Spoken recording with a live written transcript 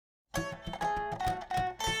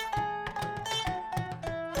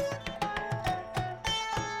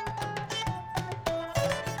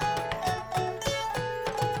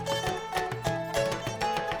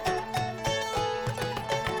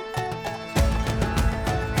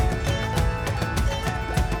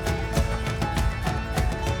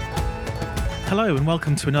Hello and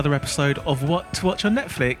welcome to another episode of What to Watch on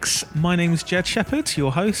Netflix. My name is Jed Shepherd,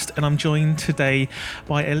 your host, and I'm joined today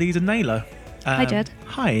by Alida Naylor. Hi, Jed.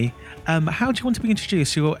 Hi. How do you want to be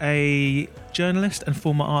introduced? You're a journalist and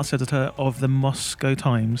former arts editor of the Moscow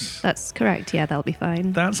Times. That's correct. Yeah, that'll be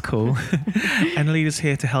fine. That's cool. And Alida's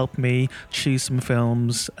here to help me choose some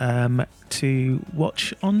films to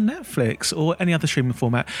watch on Netflix or any other streaming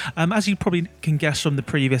format. As you probably can guess from the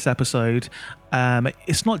previous episode,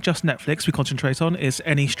 it's not just Netflix we concentrate on, it's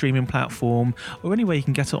any streaming platform or any way you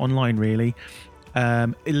can get it online, really,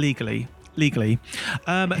 illegally. Legally.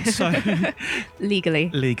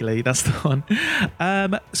 Legally, that's the one.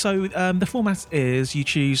 The format is you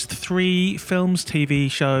choose 3 films, TV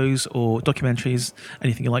shows, or documentaries,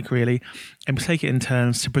 anything you like, really, and we take it in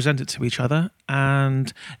turns to present it to each other.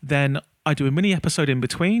 And then I do a mini episode in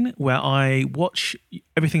between where I watch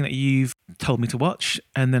everything that you've told me to watch,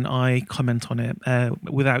 and then I comment on it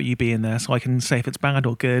without you being there, so I can say if it's bad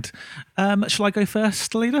or good. Shall I go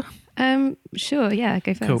first, Alida? Sure, yeah,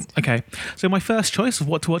 go first. Cool. Okay. So my first choice of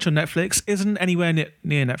what to watch on Netflix isn't anywhere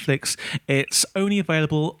near Netflix. It's only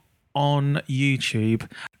available on YouTube.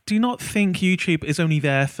 Do not think YouTube is only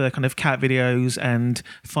there for kind of cat videos and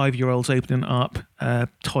 5-year-olds opening up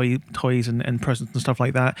toys and presents and stuff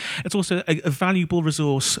like that. It's also a valuable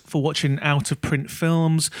resource for watching out-of-print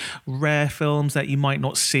films, rare films that you might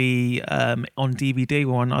not see on DVD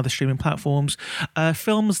or on other streaming platforms,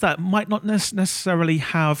 films that might not necessarily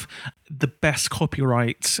have the best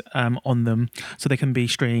copyright on them, so they can be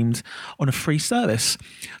streamed on a free service.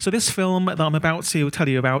 So this film that I'm about to tell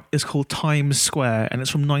you about is called Times Square, and it's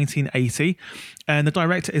from 1980, and the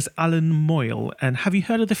director is Alan Moyle. And have you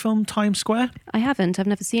heard of the film Times Square? I haven't. I've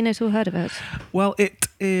never seen it or heard of it. Well, it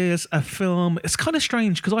is a film. It's kind of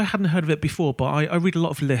strange because I hadn't heard of it before, but I read a lot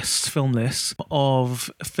of film lists of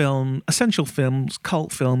essential films,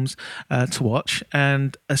 cult films to watch,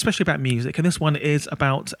 and especially about music. And this one is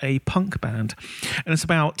about a punk band, and it's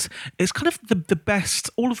kind of the best.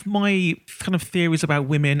 All of my kind of theories about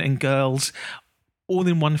women and girls, all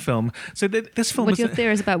in one film. So this film. What are your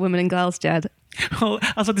theories about women and girls, Jed? Well,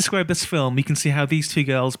 as I describe this film, you can see how these 2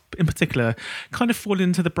 girls in particular kind of fall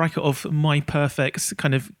into the bracket of my perfect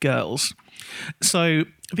kind of girls. So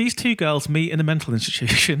these 2 girls meet in a mental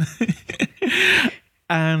institution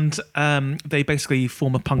and they basically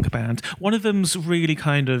form a punk band. One of them's really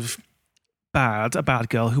kind of a bad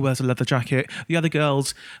girl who wears a leather jacket. The other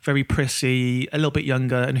girl's very prissy, a little bit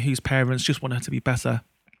younger, and whose parents just want her to be better.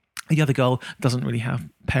 The other girl doesn't really have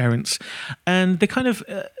parents, and they kind of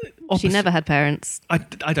She never had parents. I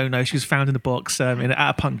don't know. She was found in a box at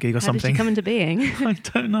a punk gig or something. How did she come into being? I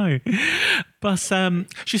don't know, but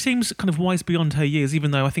she seems kind of wise beyond her years.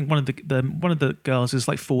 Even though I think one of the girls is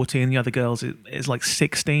like 14, the other girl is like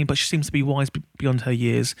 16, but she seems to be wise beyond her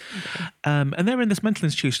years. Okay. And they're in this mental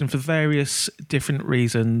institution for various different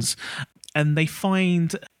reasons, and they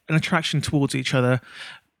find an attraction towards each other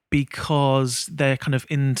because they're kind of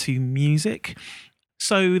into music.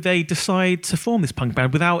 So they decide to form this punk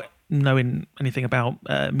band without knowing anything about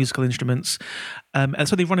musical instruments. And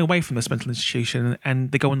so they run away from this mental institution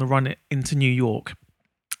and they go on the run into New York.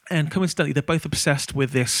 And coincidentally, they're both obsessed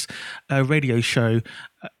with this radio show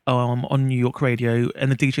on New York radio,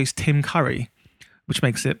 and the DJ's Tim Curry, which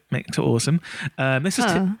makes it awesome. This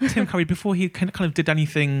is Tim Curry before he kind of did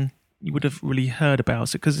anything you would have really heard about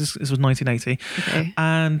it, because this was 1980. Okay.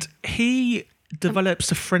 And he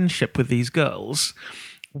develops a friendship with these girls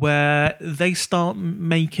where they start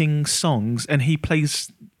making songs, and he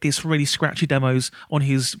plays these really scratchy demos on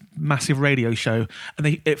his massive radio show,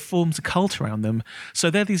 and it forms a cult around them. So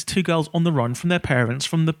they're these 2 girls on the run from their parents,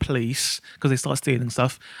 from the police, because they start stealing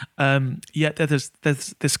stuff. Yet there's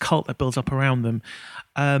this cult that builds up around them.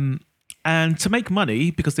 And to make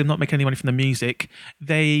money, because they're not making any money from the music,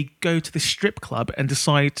 they go to this strip club and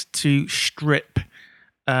decide to strip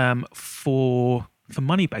for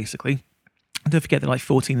money, basically. Don't forget they're like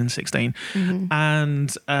 14 and 16. Mm-hmm.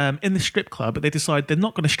 And in the strip club, they decide they're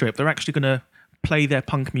not going to strip. They're actually going to play their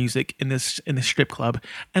punk music in this strip club.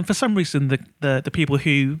 And for some reason, the people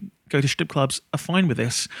who go to strip clubs are fine with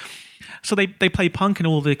this. So they play punk, and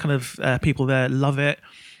all the kind of people there love it.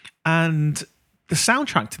 And the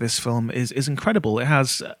soundtrack to this film is incredible. It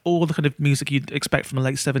has all the kind of music you'd expect from the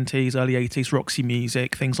late 70s, early 80s, Roxy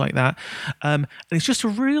music, things like that. And it's just a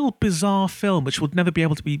real bizarre film, which would never be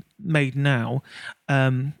able to be made now.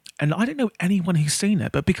 And I don't know anyone who's seen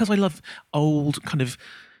it, but because I love old kind of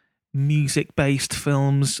music-based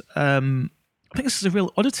films, I think this is a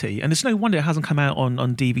real oddity. And it's no wonder it hasn't come out on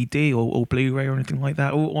DVD or Blu-ray or anything like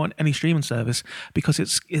that, or on any streaming service, because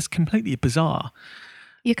it's completely bizarre.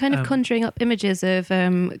 You're kind of conjuring up images of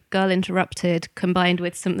Girl Interrupted combined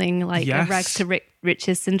with something like Yes. a rags to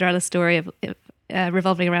riches Cinderella story of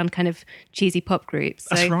revolving around kind of cheesy pop groups.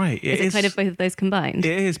 So That's right. Is it kind of both of those combined?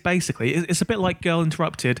 It is basically. It's a bit like Girl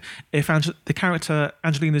Interrupted. If the character,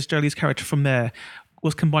 Angelina Jolie's character from there,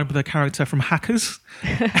 was combined with a character from Hackers,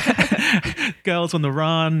 Girls on the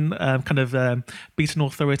Run, beating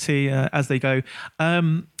authority as they go.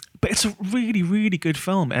 But it's a really, really good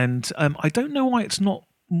film, and I don't know why it's not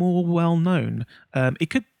more well known. It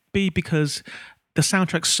could be because the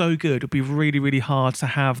soundtrack's so good; it'd be really, really hard to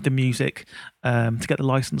have the music to get the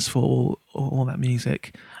license for all that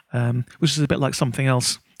music, which is a bit like something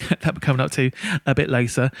else that we're coming up to a bit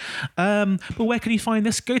later. But where can you find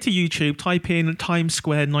this? Go to YouTube, type in Times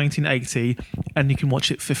Square 1980, and you can watch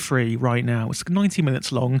it for free right now. It's 90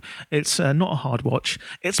 minutes long. It's not a hard watch.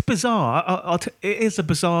 It's bizarre. It is a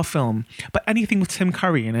bizarre film, but anything with Tim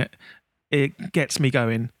Curry in it, it gets me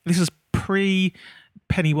going. This is pre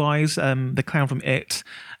Pennywise, the clown from It,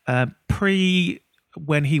 pre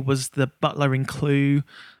when he was the butler in Clue.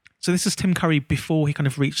 So this is Tim Curry before he kind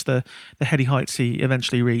of reached the heady heights he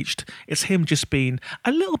eventually reached. It's him just being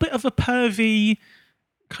a little bit of a pervy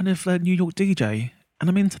kind of New York DJ, and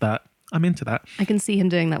I'm into that. I can see him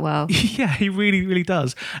doing that well. Yeah, he really, really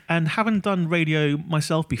does. And having done radio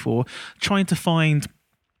myself before, trying to find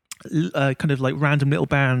kind of like random little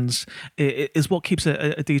bands is what keeps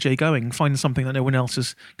a DJ going, finding something that no one else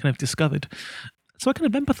has kind of discovered. So I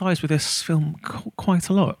kind of empathise with this film quite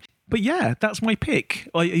a lot. But yeah, that's my pick.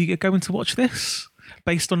 Are you going to watch this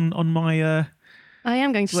based on my... I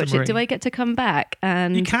am going to watch summary? it. Do I get to come back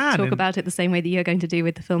and You can, talk about it the same way that you're going to do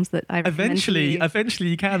with the films that I've Eventually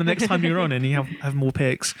you can the next time you're on and you have more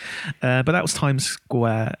picks. But that was Times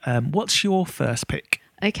Square. What's your first pick?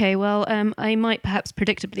 Okay, well, I might perhaps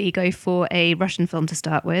predictably go for a Russian film to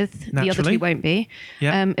start with. The other Naturally. two won't be.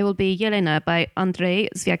 Yeah. It will be Yelena by Andrei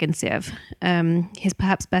Zvyagintsev. He's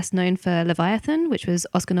perhaps best known for Leviathan, which was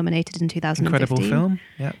Oscar nominated in 2015. Incredible film.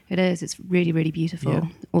 Yeah. It is. It's really, really beautiful. Yeah.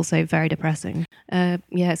 Also very depressing.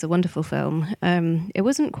 It's a wonderful film. It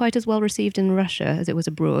wasn't quite as well received in Russia as it was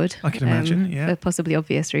abroad. I can imagine, yeah. For possibly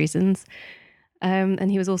obvious reasons. And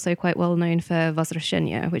he was also quite well known for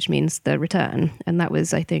Возвращение, which means the return. And that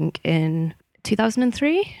was, I think, in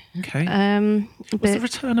 2003. Okay. Was But The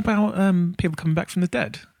Return about people coming back from the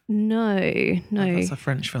dead? no. That's a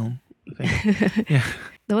French film, I think. Yeah.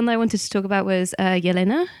 The one that I wanted to talk about was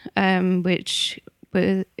Yelena,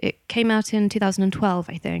 it came out in 2012,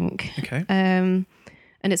 I think. Okay.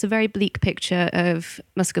 And it's a very bleak picture of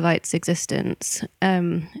Muscovites' existence.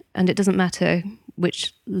 And it doesn't matter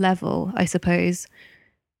which level, I suppose,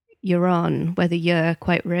 you're on, whether you're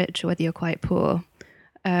quite rich or whether you're quite poor.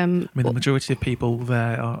 I mean, the majority of people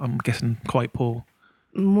there are, I'm guessing, quite poor.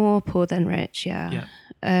 More poor than rich, yeah. Yeah.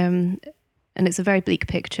 And it's a very bleak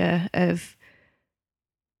picture of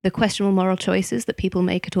the questionable moral choices that people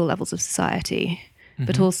make at all levels of society,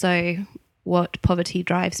 but also what poverty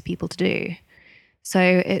drives people to do. So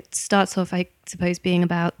it starts off, I suppose, being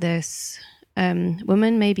about this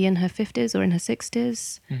woman, maybe in her 50s or in her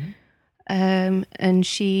 60s. And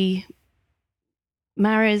she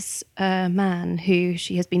marries a man who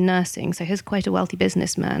she has been nursing. So he's quite a wealthy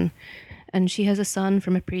businessman. And she has a son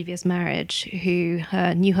from a previous marriage who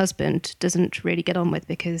her new husband doesn't really get on with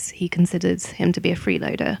because he considers him to be a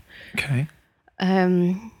freeloader. Okay.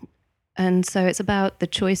 And so it's about the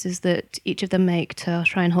choices that each of them make to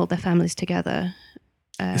try and hold their families together.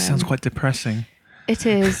 This sounds quite depressing. It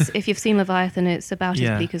is. If you've seen Leviathan, it's about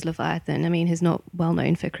Yeah. as bleak as Leviathan. I mean, he's not well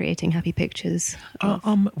known for creating happy pictures.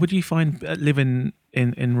 Would you find living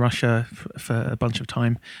in Russia for a bunch of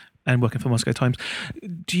time and working for Moscow Times,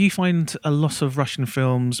 do you find a lot of Russian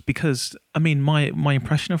films, because I mean my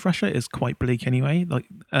impression of Russia is quite bleak anyway, like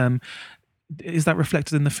is that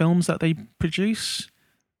reflected in the films that they produce?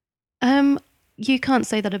 You can't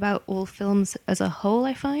say that about all films as a whole,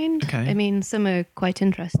 I find. Okay. I mean, some are quite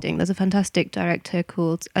interesting. There's a fantastic director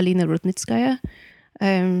called Alina Rudnitskaya.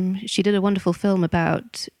 She did a wonderful film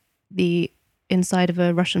about the inside of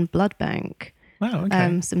a Russian blood bank. Wow,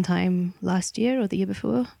 okay. Sometime last year or the year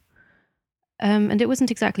before. And it wasn't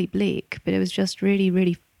exactly bleak, but it was just really,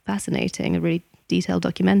 really fascinating, a really detailed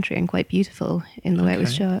documentary and quite beautiful in the way it was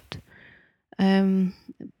Okay. shot.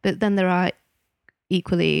 But then there are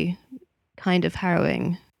equally kind of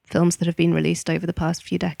harrowing films that have been released over the past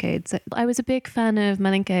few decades. I was a big fan of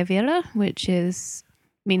Malenkaya Vera, which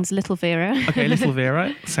means Little Vera. Okay, Little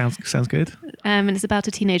Vera. Sounds good. And it's about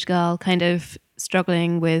a teenage girl kind of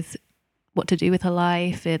struggling with what to do with her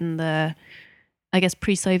life in the, I guess,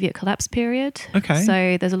 pre-Soviet collapse period. Okay.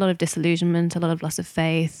 So there's a lot of disillusionment, a lot of loss of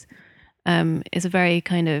faith. Is a very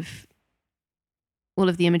kind of, all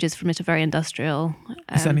of the images from it are very industrial.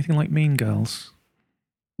 Is it anything like Mean Girls?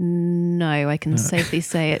 No, I can safely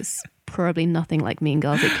say it's probably nothing like Mean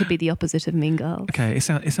Girls. It could be the opposite of Mean Girls. Okay, it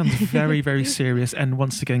sounds very, very serious and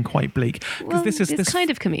once again quite bleak. Well, it's kind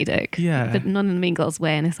of comedic, but not in a Mean Girls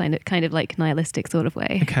way, in a kind of like nihilistic sort of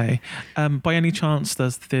way. Okay. By any chance,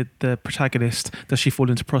 does the protagonist, does she fall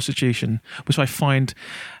into prostitution? Which I find,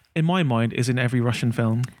 in my mind, is in every Russian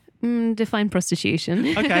film. Define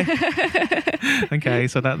prostitution. Okay. Okay,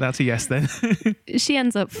 so that's a yes then. She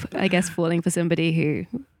ends up, I guess, falling for somebody who...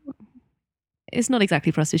 It's not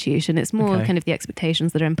exactly prostitution. It's more kind of the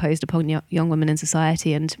expectations that are imposed upon young women in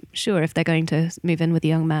society. And sure, if they're going to move in with a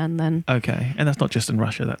young man, then... Okay. And that's not just in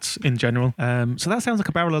Russia, that's in general. So that sounds like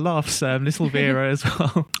a barrel of laughs, Little Vera as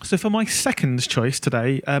well. So for my second choice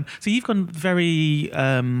today, so you've gone very...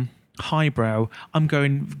 highbrow. I'm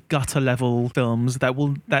going gutter level films that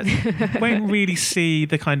won't really see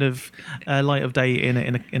the kind of light of day in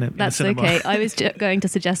a That's cinema. Okay. I was going to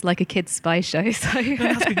suggest like a kids' spy show. So no,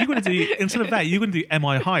 that's good. You're going to do, instead of that, you're going to do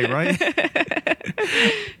MI High, right?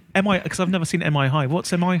 Because I've never seen MI High.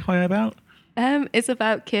 What's MI High about? It's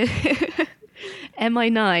about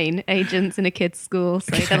MI9 agents in a kid's school.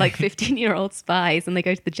 So they're like 15-year-old spies, and they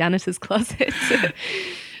go to the janitor's closet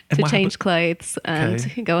to change clothes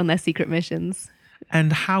and go on their secret missions.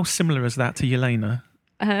 And how similar is that to Yelena?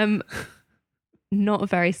 Not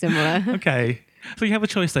very similar. Okay. So you have a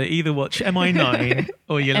choice there. Either watch MI9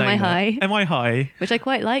 or Yelena. MI High. MI High. Which I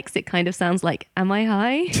quite like, 'cause it kind of sounds like, am I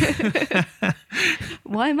high?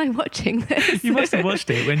 Why am I watching this? You must have watched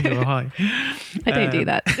it when you were high. I don't do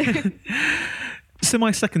that. So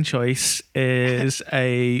my second choice is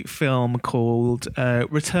a film called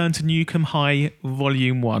Return to Newcombe High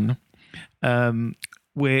Volume 1,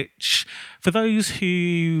 which, for those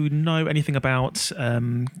who know anything about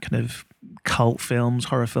kind of cult films,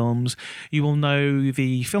 horror films, you will know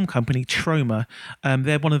the film company Troma.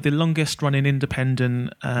 They're one of the longest running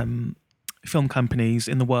independent film companies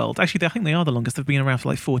in the world. Actually, I think they are the longest. They've been around for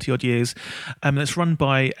like 40 odd years. And it's run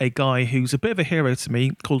by a guy who's a bit of a hero to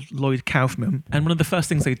me called Lloyd Kaufman. And one of the first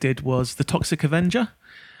things they did was The Toxic Avenger.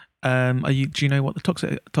 Do you know what the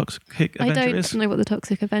Toxic Avenger is? I don't know what the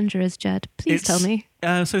Toxic Avenger is, Jed. Please tell me.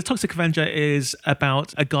 So the Toxic Avenger is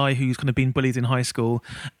about a guy who's kind of been bullied in high school,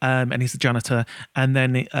 and he's a janitor, and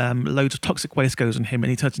then loads of toxic waste goes on him,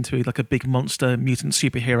 and he turns into like a big monster mutant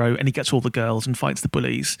superhero, and he gets all the girls and fights the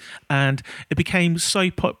bullies. And it became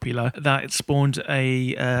so popular that it spawned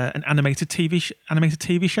an animated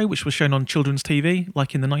TV show, which was shown on children's TV,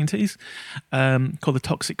 like in the 90s, called The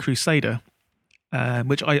Toxic Crusader.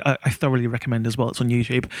 Which I thoroughly recommend as well. It's on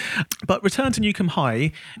YouTube. But Return to Newcombe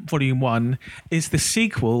High, Volume 1, is the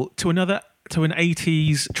sequel to an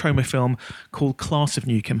 80s Troma film called Class of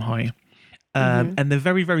Newcombe High. And they're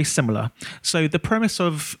very, very similar. So the premise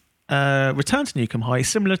of Return to Newcombe High is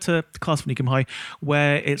similar to Class of Newcombe High,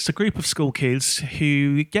 where it's a group of school kids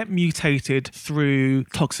who get mutated through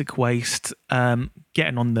toxic waste,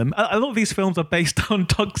 getting on them. A lot of these films are based on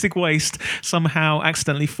toxic waste somehow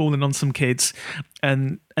accidentally falling on some kids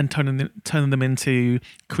and turning them into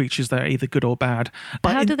creatures that are either good or bad.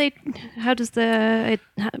 But in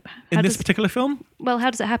this particular film? Well,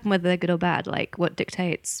 how does it happen whether they're good or bad? Like, what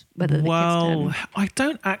dictates whether the kids turn? I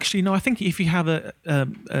don't actually know. I think if you have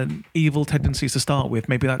an evil tendencies to start with,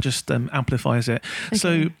 maybe that just amplifies it. Okay.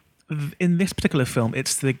 So in this particular film,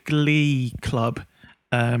 it's the Glee Club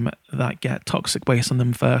that get toxic waste on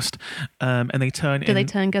them first, and they turn. Do they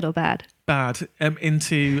turn good or bad? Bad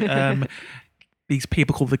into these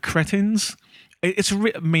people called the Cretins.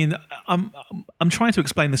 I'm trying to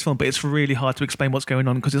explain this film, but it's really hard to explain what's going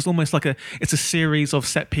on because it's almost like it's a series of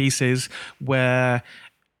set pieces where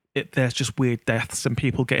there's just weird deaths and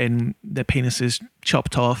people getting their penises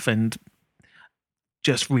chopped off and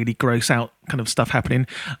just really gross out kind of stuff happening.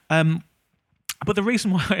 But the reason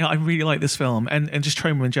why I really like this film and just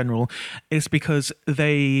Troma in general is because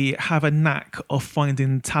they have a knack of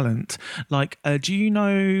finding talent. Like, do you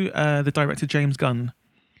know the director James Gunn?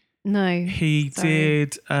 No. He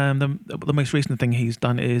did the most recent thing he's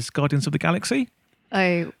done is Guardians of the Galaxy.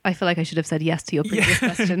 Oh, I feel like I should have said yes to your previous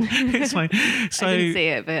question. It's fine. So, I didn't see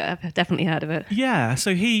it, but I've definitely heard of it. Yeah,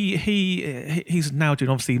 so he's now doing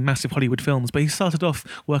obviously massive Hollywood films, but he started off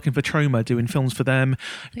working for Troma, doing films for them,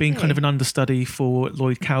 being kind of an understudy for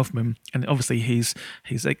Lloyd Kaufman, and obviously he's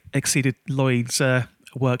exceeded Lloyd's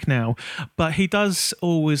work now. But he does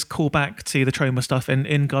always call back to the Troma stuff, and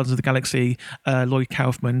in Guardians of the Galaxy, Lloyd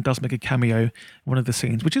Kaufman does make a cameo in one of the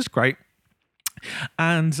scenes, which is great.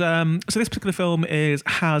 And so this particular film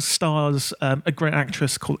stars a great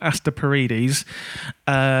actress called Asta Paredes,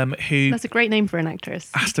 who That's a great name for an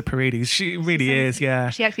actress. Asta Paredes. She really is, yeah.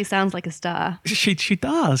 She actually sounds like a star. She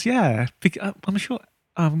does, yeah. I'm sure.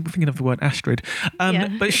 I'm thinking of the word Astrid,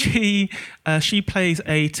 but she plays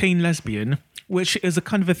a teen lesbian, which is a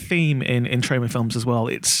kind of a theme in Troma films as well.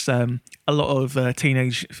 It's a lot of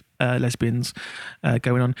teenage lesbians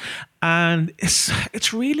going on, and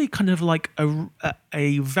it's really kind of like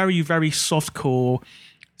a very, very softcore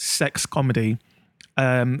sex comedy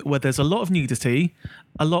where there's a lot of nudity,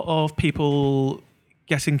 a lot of people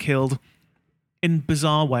getting killed in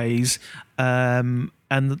bizarre ways, and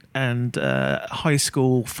high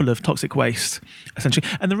school full of toxic waste, essentially.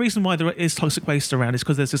 And the reason why there is toxic waste around is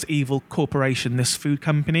because there's this evil corporation, this food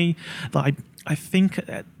company, that I think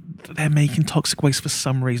they're making toxic waste for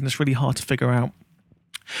some reason. It's really hard to figure out.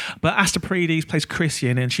 But Asta Paredes plays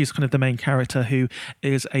Christian, and she's kind of the main character, who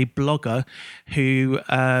is a blogger who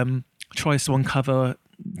tries to uncover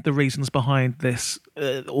the reasons behind this,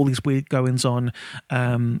 all these weird goings on,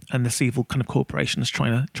 and this evil kind of corporation is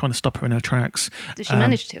trying to stop her in her tracks. Does she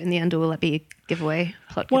manage to in the end, or will that be a giveaway?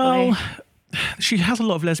 Plot well, giveaway? She has a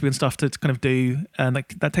lot of lesbian stuff to kind of do, and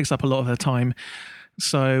that takes up a lot of her time.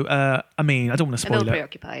 So, I mean, I don't want to spoil it.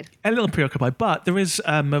 A little preoccupied, but there is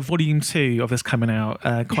a volume 2 of this coming out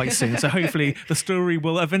quite soon. So hopefully the story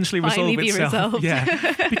will eventually resolve itself. Resolved.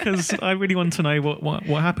 Yeah, because I really want to know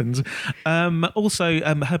what happens. Also,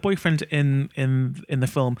 her boyfriend in the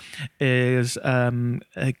film is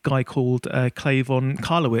a guy called Clavon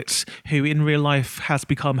Karlowitz, who in real life has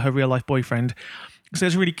become her real life boyfriend. So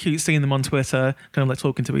it's really cute seeing them on Twitter, kind of like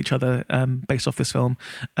talking to each other based off this film.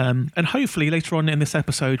 And hopefully later on in this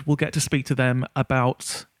episode, we'll get to speak to them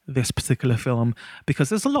about this particular film, because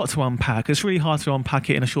there's a lot to unpack. It's really hard to unpack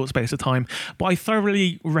it in a short space of time, but I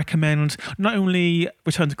thoroughly recommend not only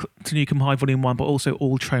Return to Nukem High Volume 1, but also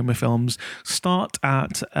all Troma films. Start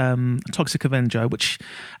at Toxic Avenger, which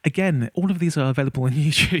again, all of these are available on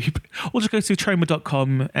YouTube, or just go to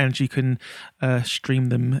troma.com and you can stream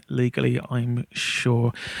them legally, I'm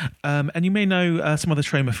sure. And you may know some other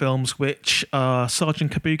Troma films, which are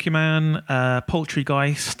Sergeant Kabuki Man,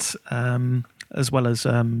 Poultrygeist, as well as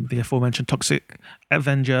the aforementioned Toxic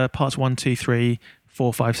Avenger parts 1, 2, 3,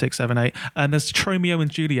 4, 5, 6, 7, 8. And there's Tromeo and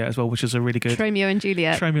Juliet as well, which is a really good... Tromeo and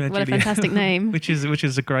Juliet. What a fantastic name. which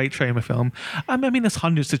is a great Troma film. I mean, there's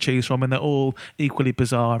hundreds to choose from, and they're all equally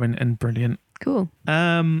bizarre and brilliant. Cool.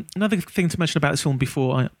 Another thing to mention about this film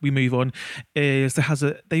before we move on is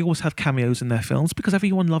they always have cameos in their films, because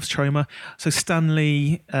everyone loves Troma. So Stan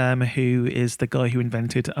Lee, who is the guy who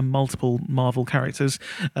invented multiple Marvel characters,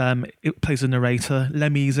 it plays a narrator.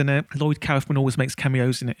 Lemmy's in it. Lloyd Kaufman always makes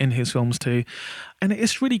cameos in his films too. And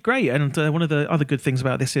it's really great. And one of the other good things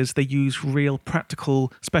about this is they use real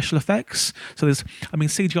practical special effects. So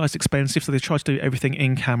CGI is expensive, so they try to do everything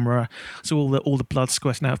in camera. So all the blood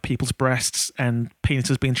squirting out of people's breasts and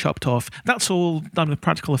penises being chopped off, that's all done with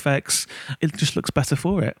practical effects. It just looks better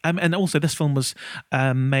for it. And also this film was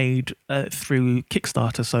made through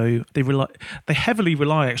Kickstarter, so they heavily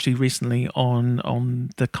rely actually recently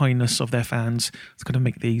on the kindness of their fans to kind of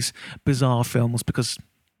make these bizarre films. Because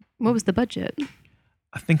what was the budget?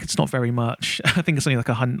 I think it's not very much. I think it's only like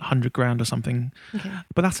 $100,000 or something. Okay.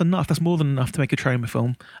 But that's enough. That's more than enough to make a Troma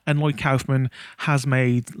film. And Lloyd Kaufman has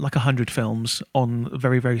made like 100 films on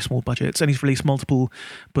very, very small budgets. And he's released multiple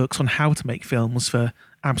books on how to make films for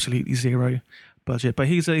absolutely zero budget. But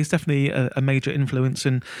he's definitely a major influence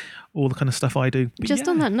in all the kind of stuff I do. But just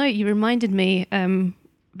on that note, you reminded me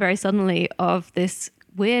very suddenly of this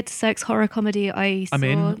weird sex horror comedy I saw. I'm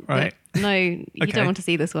in, right? No, you don't want to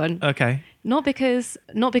see this one. Okay. Not because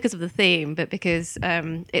of the theme, but because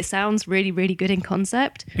it sounds really, really good in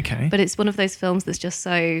concept. Okay. But it's one of those films that's just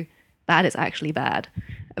so bad it's actually bad.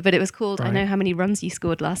 But it was called I Know How Many Runs You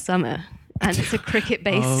Scored Last Summer. And it's a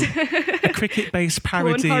cricket-based... a cricket-based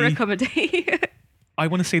parody. Porn horror comedy. I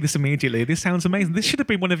want to see this immediately. This sounds amazing. This should have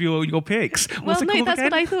been one of your picks. What's it called that's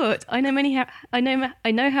again? What I thought. I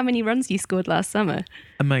know how many runs you scored last summer.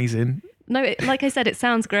 Amazing. No, like I said, it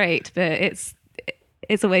sounds great, but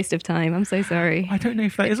it's a waste of time. I'm so sorry. I don't know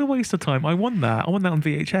if that is a waste of time. I want that. I want that on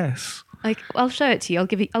VHS. I'll show it to you.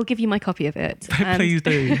 I'll give you my copy of it. Please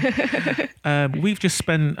do. We've just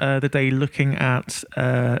spent the day looking at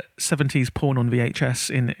 70s porn on VHS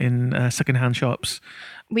in secondhand shops.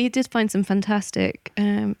 We did find some fantastic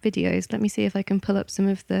videos. Let me see if I can pull up some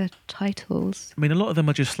of the titles. I mean, a lot of them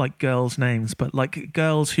are just like girls' names, but like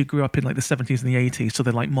girls who grew up in like the 70s and the 80s. So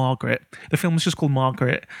they're like Margaret. The film is just called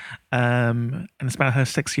Margaret, and it's about her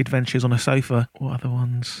sexy adventures on a sofa. What other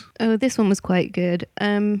ones? Oh, this one was quite good.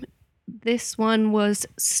 This one was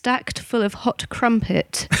Stacked Full of Hot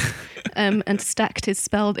Crumpet. And stacked is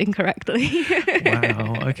spelled incorrectly.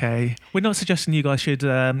 Wow, okay. We're not suggesting you guys should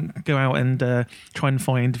go out and try and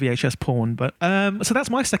find VHS porn, but so that's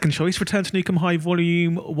my second choice, Return to Nukem High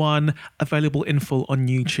Volume 1, available in full on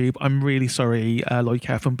YouTube. I'm really sorry, Lloyd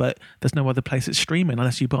Kaufman, but there's no other place it's streaming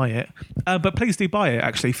unless you buy it. But please do buy it,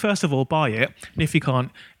 actually. First of all, buy it. And if you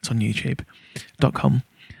can't, it's on youtube.com.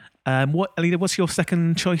 Alida, what's your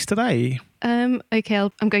second choice today? Okay,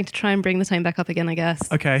 I'm going to try and bring the time back up again, I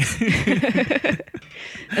guess. Okay.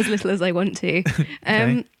 As little as I want to.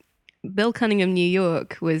 Okay. Bill Cunningham, New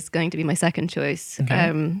York was going to be my second choice,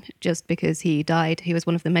 Okay. just because he died. He was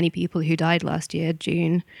one of the many people who died last year,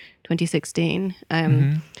 June 2016.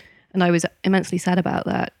 And I was immensely sad about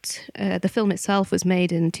that. The film itself was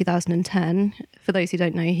made in 2010. For those who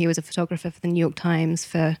don't know, he was a photographer for the New York Times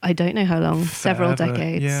for I don't know how long, several Forever,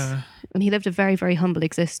 decades. yeah. And he lived a very, very humble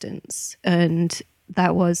existence. And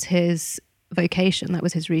that was his vocation. That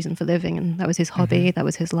was his reason for living. And that was his hobby. That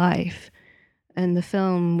was his life. And the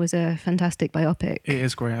film was a fantastic biopic. It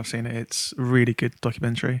is great. I've seen it. It's a really good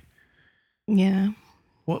documentary. Yeah.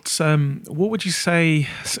 What would you say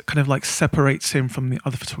kind of like separates him from the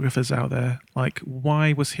other photographers out there? Like,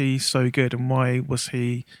 why was he so good, and why was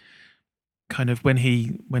he kind of when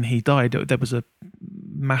he died, there was a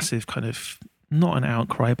massive kind of, not an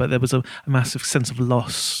outcry, but there was a massive sense of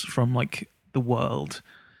loss from like the world.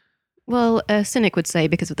 Well, a cynic would say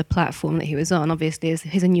because of the platform that he was on. Obviously,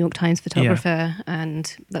 he's a New York Times photographer,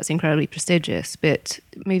 and that's incredibly prestigious. But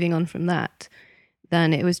moving on from that,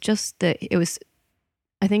 then it was just that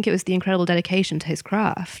I think it was the incredible dedication to his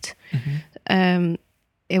craft. It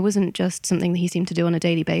wasn't just something that he seemed to do on a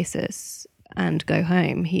daily basis and go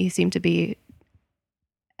home. He seemed to be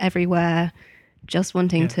everywhere, just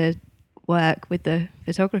wanting to work with the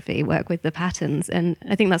photography, work with the patterns. And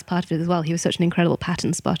I think that's part of it as well. He was such an incredible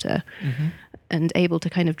pattern spotter and able to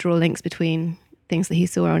kind of draw links between things that he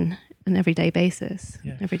saw on an everyday basis.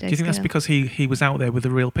 Yeah. Everyday Do you think that's scale. because he was out there with the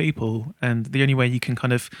real people, and the only way you can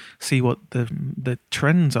kind of see what the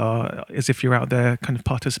trends are is if you're out there kind of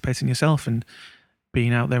participating yourself and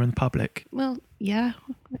being out there in the public? Well, yeah,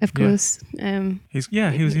 of course. He was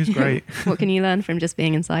great. What can you learn from just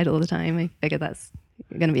being inside all the time? I figure that's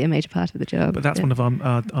going to be a major part of the job. But that's one of our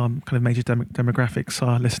kind of major demographics,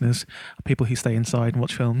 our listeners, people who stay inside and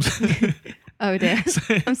watch films. Oh dear.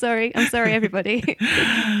 I'm sorry, everybody.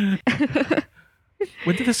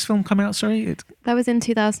 When did this film come out? Sorry, That was in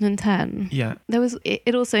 2010. Yeah.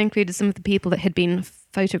 It also included some of the people that had been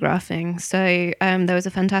photographing. So there was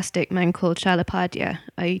a fantastic man called Chalapadya.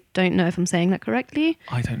 I don't know if I'm saying that correctly.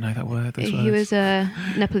 I don't know that word. He was a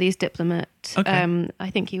Nepalese diplomat. Okay. I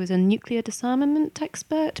think he was a nuclear disarmament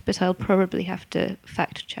expert, but I'll probably have to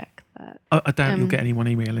fact check that. I doubt you'll get anyone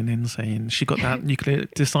emailing in saying she got that nuclear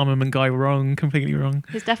disarmament guy wrong, completely wrong.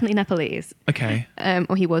 He's definitely Nepalese. Okay.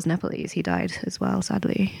 Or he was Nepalese. He died as well,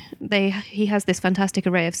 sadly. He has this fantastic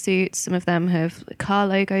array of suits. Some of them have car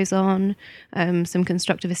logos on, some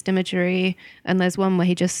constructivist imagery, and there's one where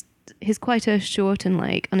he's quite a short and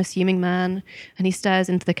like unassuming man, and he stares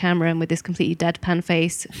into the camera and with this completely deadpan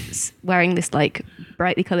face, wearing this like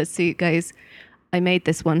brightly coloured suit, goes, "I made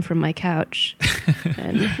this one from my couch."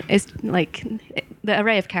 And it's like the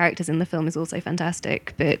array of characters in the film is also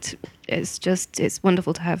fantastic, but it's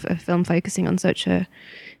wonderful to have a film focusing on such a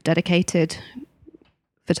dedicated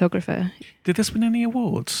photographer. Did this win any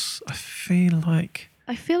awards? I feel like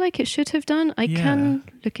it should have done. I can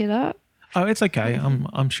look it up. Oh, it's okay.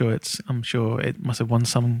 I'm sure it must have won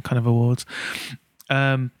some kind of awards.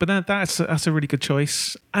 But that's a really good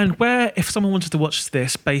choice. And if someone wanted to watch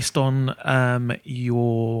this based on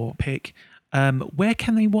your pick, where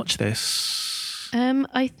can they watch this?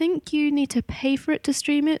 I think you need to pay for it to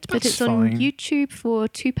stream it, but That's it's on fine. YouTube for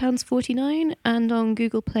 £2.49 and on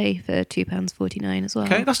Google Play for £2.49 as well.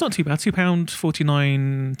 Okay, that's not too bad.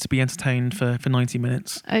 £2.49 to be entertained for 90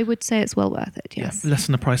 minutes. I would say it's well worth it, yes. Yeah, less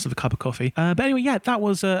than the price of a cup of coffee. But anyway, that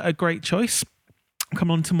was a great choice. Come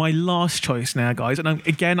on to my last choice now, guys. And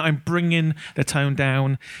I'm bringing the tone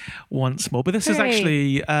down once more. But this is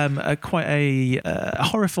actually quite a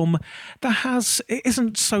horror film that it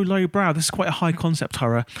isn't so lowbrow. This is quite a high concept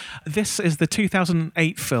horror. This is the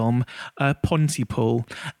 2008 film Pontypool.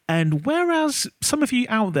 And whereas some of you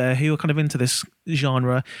out there who are kind of into this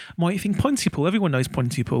genre might think Pontypool, everyone knows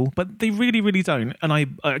Pontypool, but they really, really don't. And I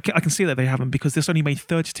can see that they haven't, because this only made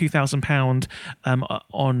 £32,000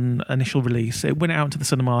 on initial release. It went out to the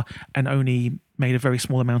cinema and only made a very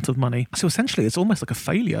small amount of money. So essentially, it's almost like a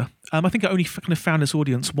failure. I think it only kind of found its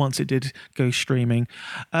audience once it did go streaming.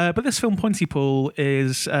 But this film, Pontypool,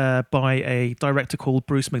 is by a director called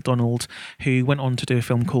Bruce McDonald, who went on to do a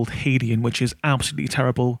film called Helion, which is absolutely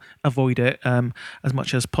terrible. Avoid it as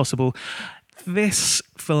much as possible. This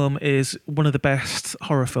film is one of the best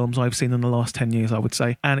horror films I've seen in the last 10 years, I would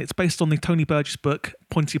say. And it's based on the Tony Burgess book,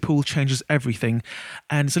 Pontypool Changes Everything.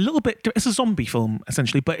 And it's a zombie film,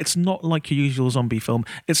 essentially, but it's not like your usual zombie film.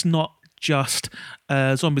 It's not just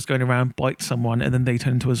zombies going around, bite someone, and then they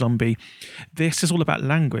turn into a zombie. This is all about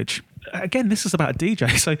language. Again, this is about a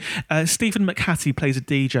DJ. So Stephen McHattie plays a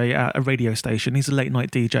DJ at a radio station. He's a late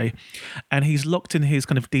night DJ, and he's locked in his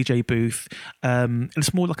kind of DJ booth. And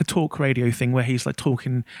it's more like a talk radio thing where he's like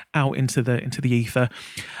talking out into the ether,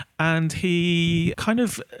 and he kind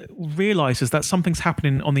of realizes that something's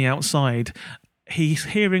happening on the outside. He's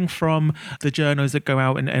hearing from the journos that go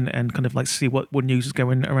out and kind of like see what news is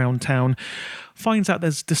going around town, finds out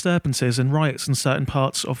there's disturbances and riots in certain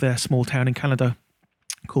parts of their small town in Canada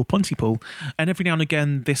called Pontypool. And every now and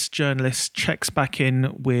again, this journalist checks back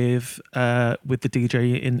in with the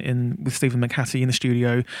DJ with Stephen McHattie in the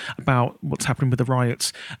studio about what's happening with the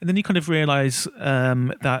riots. And then you kind of realise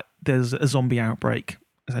that there's a zombie outbreak,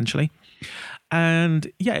 essentially.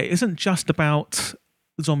 And yeah, it isn't just about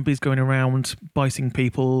zombies going around biting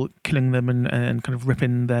people, killing them, and kind of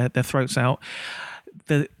ripping their throats out.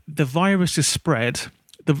 The virus is spread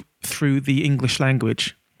through the English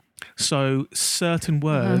language. So certain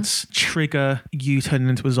words trigger you turning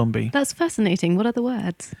into a zombie. That's fascinating. What are the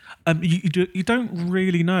words? You don't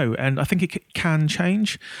really know, and I think it can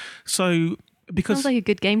change. So because sounds like a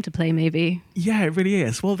good game to play, maybe. Yeah, it really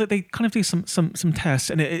is. Well, they kind of do some tests,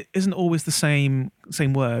 and it isn't always the same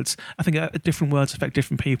words. I think different words affect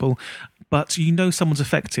different people, but you know someone's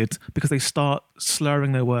affected because they start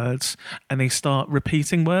slurring their words and they start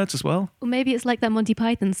repeating words as well. Or maybe it's like that Monty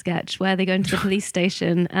Python sketch where they go into the police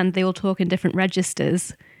station and they all talk in different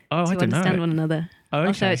registers to understand one another. Oh, okay.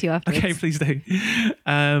 I'll show it to you afterwards. Okay, please do.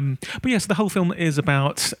 But yes, the whole film is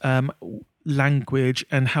about language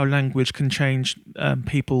and how language can change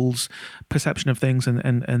people's perception of things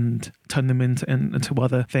and turn them into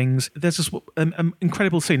other things. There's this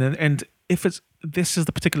incredible scene, and if this is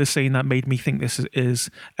the particular scene that made me think this is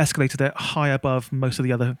escalated it high above most of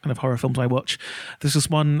the other kind of horror films I watch. There's this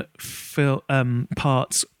one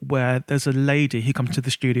part where there's a lady who comes to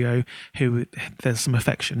the studio who there's some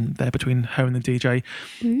affection there between her and the DJ.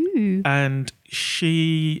 Ooh. And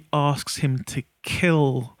she asks him to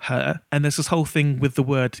kill her, and there's this whole thing with the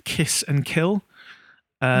word kiss and kill.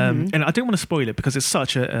 And I don't want to spoil it because it's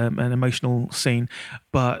such an emotional scene,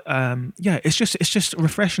 but it's just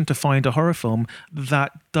refreshing to find a horror film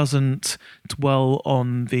that doesn't dwell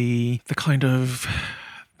on the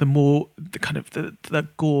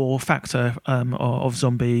gore factor of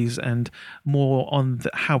zombies, and more on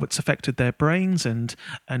how it's affected their brains and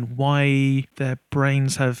why their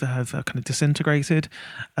brains have kind of disintegrated.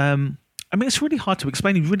 I mean, it's really hard to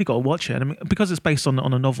explain. You've really got to watch it. I mean, because it's based on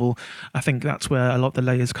a novel, I think that's where a lot of the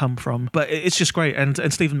layers come from. But it's just great. And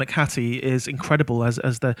Stephen McHattie is incredible as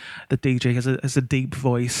the DJ, has a deep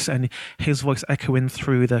voice, and his voice echoing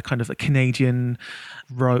through the kind of the Canadian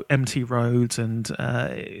empty roads, and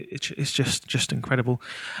it's just incredible.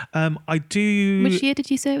 Which year did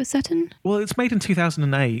you say it was set in? Well, it's made in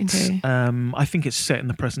 2008. Okay. I think it's set in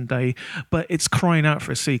the present day, but it's crying out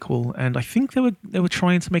for a sequel. And I think they were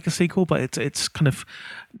trying to make a sequel, but it's kind of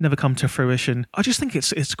never come to fruition. I just think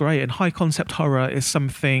it's great, and high concept horror is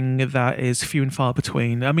something that is few and far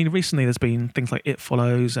between. I mean, recently there's been things like It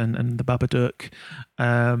Follows and The Babadook,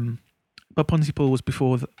 but Pontypool was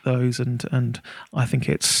before those, and I think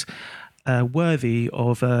it's worthy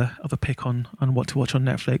of a pick on what to watch on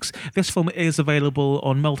Netflix. This film is available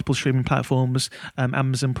on multiple streaming platforms,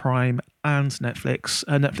 Amazon Prime and Netflix,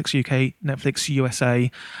 Netflix UK, Netflix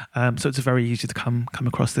USA. So it's very easy to come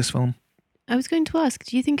across this film. I was going to ask,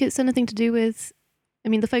 do you think it's anything to do with, I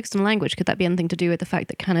mean, the focus on language, could that be anything to do with the fact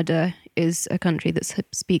that Canada is a country that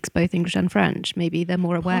speaks both English and French? Maybe they're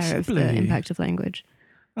more aware of the impact of language.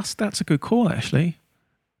 That's a good call, actually.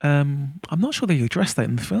 I'm not sure they address that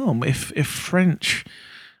in the film. If French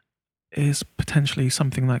is potentially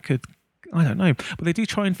something that could, I don't know, but they do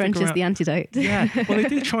try and French figure is out. The antidote. Yeah, well, they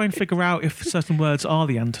do try and figure out if certain words are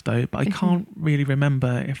the antidote, but I can't really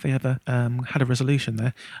remember if they ever had a resolution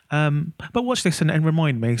there. But watch this and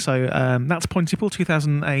remind me. So that's Pontypool,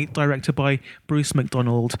 2008, directed by Bruce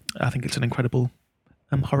McDonald. I think it's an incredible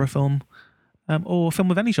horror film. Or film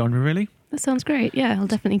of any genre, really. That sounds great. Yeah, I'll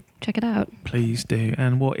definitely check it out. Please do.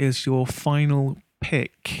 And what is your final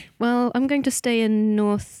pick? Well, I'm going to stay in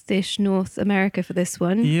North America for this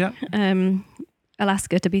one. Yeah.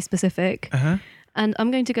 Alaska to be specific. Uh-huh. And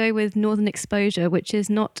I'm going to go with Northern Exposure, which is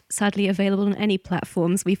not sadly available on any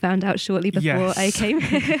platforms. We found out shortly before I came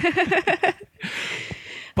here.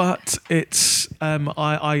 But it's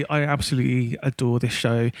I absolutely adore this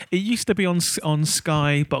show. It used to be on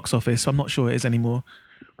Sky Box Office, so I'm not sure it is anymore.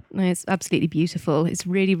 No, it's absolutely beautiful. It's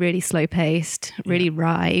really, really slow paced, really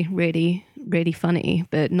wry, really, really funny,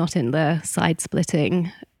 but not in the side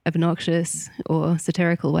splitting, obnoxious or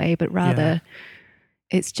satirical way, but rather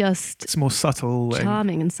it's more subtle,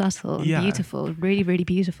 charming and subtle and beautiful, really, really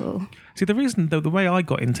beautiful. See, the reason the way I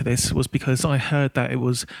got into this was because I heard that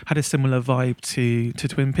it had a similar vibe to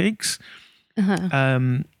Twin Peaks. So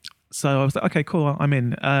I was like, okay, cool, I'm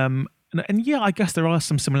in. And yeah, I guess there are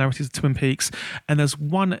some similarities to Twin Peaks. And there's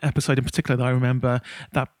one episode in particular that I remember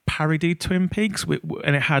that parodied Twin Peaks,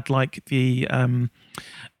 and it had like it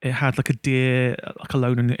had like a deer like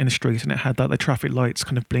alone in the street, and it had like the traffic lights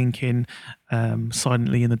kind of blinking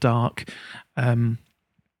silently in the dark. And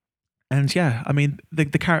yeah, I mean the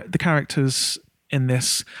characters in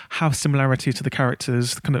this have similarity to the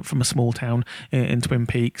characters kind of from a small town in Twin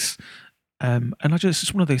Peaks. And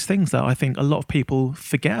it's one of those things that I think a lot of people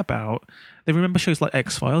forget about. They remember shows like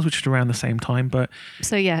X-Files, which was around the same time, but...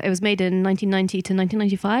 So yeah, it was made in 1990 to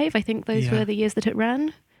 1995. I think those were the years that it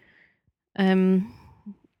ran.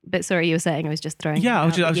 But sorry, you were saying, I was just throwing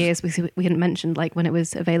out the years we hadn't mentioned, like when it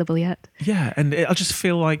was available yet. Yeah, and I just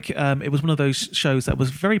feel like it was one of those shows that was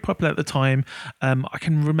very popular at the time. I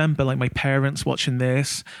can remember like my parents watching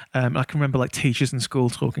this. I can remember like teachers in school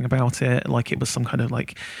talking about it, like it was some kind of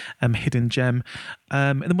like hidden gem.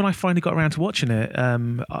 And then when I finally got around to watching it,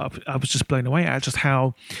 I was just blown away at just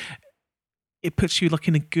how it puts you like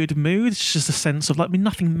in a good mood. It's just a sense of like, I mean,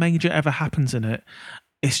 nothing major ever happens in it.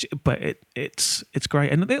 It's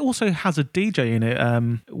great, and it also has a DJ in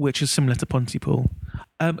it, which is similar to Pontypool.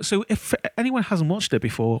 So if anyone hasn't watched it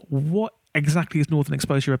before, what exactly is Northern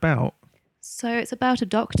Exposure about? So it's about a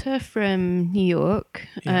doctor from New York,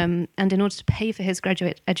 and in order to pay for his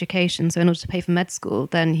graduate education, so in order to pay for med school,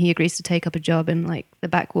 then he agrees to take up a job in like the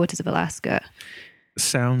backwaters of Alaska.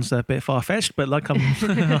 Sounds a bit far-fetched, but like I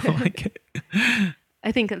like it.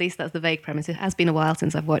 I think at least that's the vague premise. It has been a while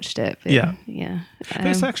since I've watched it. But yeah. But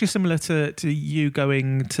it's actually similar to you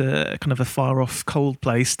going to kind of a far-off cold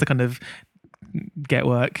place to kind of get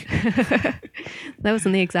work. That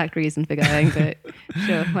wasn't the exact reason for going, but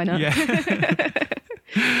sure, why not? Yeah.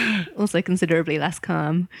 Also considerably less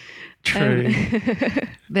calm. True.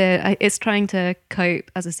 But it's trying to cope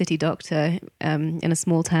as a city doctor in a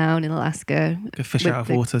small town in Alaska. Like a fish out of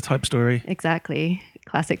water type story. Exactly.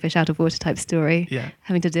 Classic fish out of water type story. Yeah.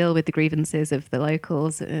 Having to deal with the grievances of the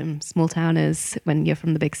locals, small towners when you're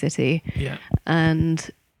from the big city. Yeah. And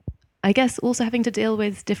I guess also having to deal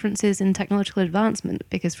with differences in technological advancement,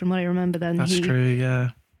 because from what I remember then he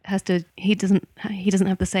doesn't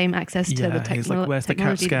have the same access to the technology. He's like, where's the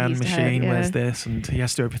CAT scan machine? Where's this? And he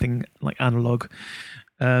has to do everything like analog.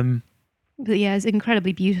 But yeah, it's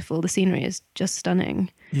incredibly beautiful. The scenery is just stunning.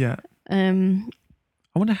 Yeah.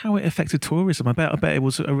 I wonder how it affected tourism. I bet it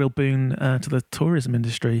was a real boon to the tourism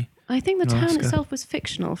industry. I think the town itself was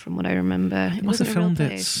fictional, from what I remember. It must have filmed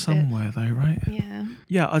it somewhere, though, right? Yeah.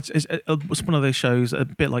 Yeah, it was one of those shows, a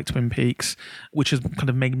bit like Twin Peaks, which has kind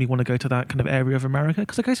of made me want to go to that kind of area of America,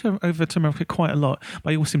 because I go over to America quite a lot,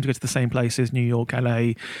 but I always seem to go to the same places: New York,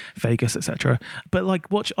 LA, Vegas, etc. But like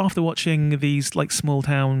after watching these like small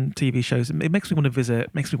town TV shows, it makes me want to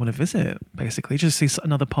visit. Basically, just see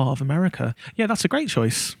another part of America. Yeah, that's a great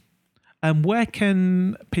choice. Where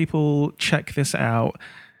can people check this out?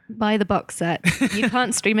 Buy the box set. You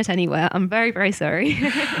can't stream it anywhere. I'm very, very sorry.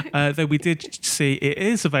 Though we did see it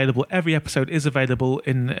is available. Every episode is available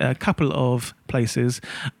in a couple of places.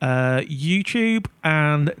 YouTube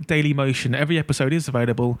and Dailymotion. Every episode is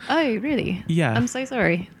available. Oh, really? Yeah. I'm so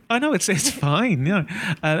sorry. I know it's fine. Yeah.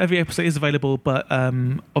 Every episode is available, but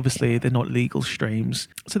obviously they're not legal streams.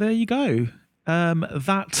 So there you go.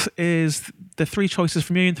 That is the 3 choices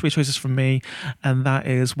from you and 3 choices from me, and that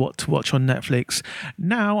is what to watch on Netflix.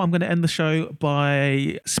 Now I'm going to end the show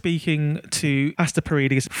by speaking to Asta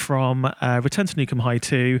Paredes from Return to Nukem High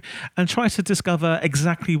 2 and try to discover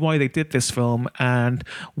exactly why they did this film and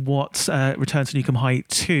what Return to Nukem High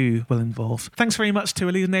 2 will involve. Thanks very much to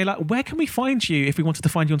Alida Naylor. Where can we find you if we wanted to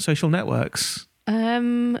find you on social networks?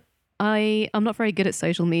 I'm not very good at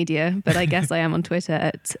social media, but I guess I am on Twitter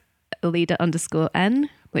at Alida_N,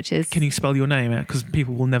 which is... Can you spell your name? Because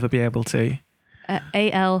people will never be able to.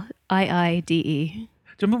 ALIIDE. Do you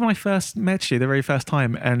remember when I first met you the very first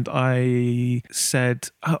time and I said,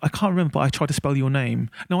 I can't remember, but I tried to spell your name.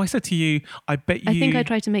 No, I said to you, I bet you... I think I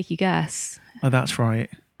tried to make you guess. Oh, that's right.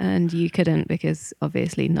 And you couldn't, because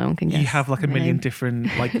obviously no one can guess. You have like a my million name. different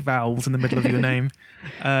like vowels in the middle of your name.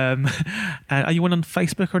 And are you on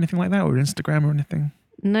Facebook or anything like that, or Instagram or anything?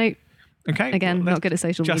 No, Okay. again, well, not good at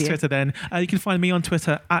social just media. Twitter then. You can find me on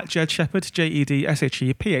Twitter at Jed Shepherd,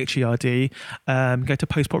 JEDSHEPHERD. Go to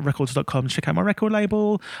postpoprecords.com to check out my record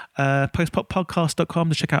label, postpoppodcast.com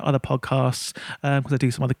to check out other podcasts, because I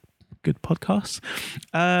do some other good podcasts.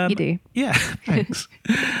 You do. Yeah, thanks.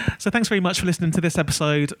 So thanks very much for listening to this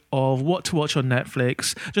episode of What to Watch on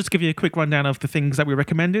Netflix. Just to give you a quick rundown of the things that we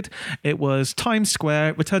recommended. It was Times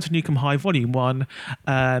Square, Return to Newcomb High, Volume 1,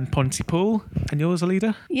 and Pontypool. And yours,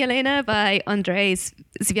 Alida? Yelena by Andrei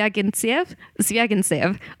Zvyagintsev.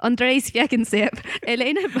 Andrei Zvyagintsev.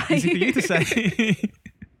 Elena by... Easy for you to say.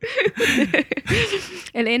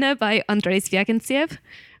 Elena by Andrei Zvyagintsev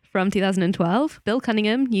from 2012. Bill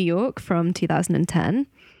Cunningham, New York from 2010.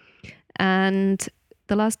 And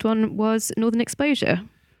the last one was Northern Exposure.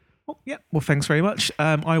 Oh, yeah. Well, thanks very much.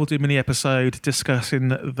 I will do a mini episode discussing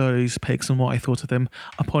those picks and what I thought of them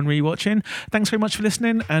upon rewatching. Thanks very much for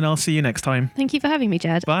listening, and I'll see you next time. Thank you for having me,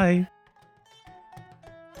 Jed. Bye.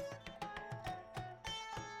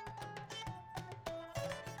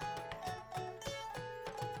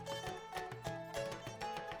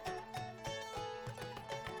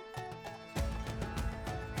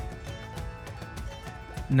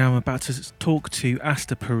 Now I'm about to talk to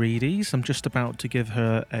Asta Paredes. I'm just about to give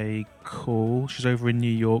her a call. She's over in New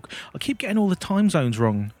York. I keep getting all the time zones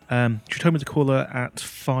wrong. She told me to call her at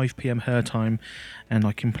 5 p.m. her time, and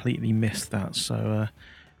I completely missed that. So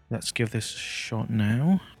let's give this a shot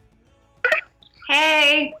now.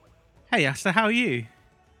 Hey, Hey Asta, how are you?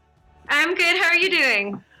 I'm good. How are you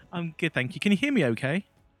doing? I'm good, thank you. Can you hear me okay?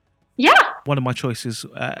 Yeah. One of my choices,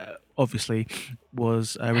 obviously,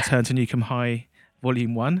 was Return to Newcomb High,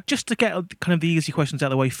 Volume 1. Just to get kind of the easy questions out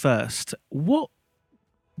of the way first, what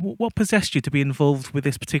possessed you to be involved with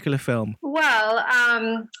this particular film? Well,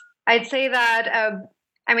 I'd say that,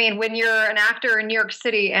 when you're an actor in New York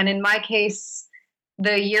City, and in my case,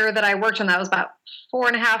 the year that I worked on that was about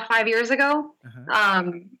 4.5, 5 years ago.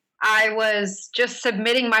 I was just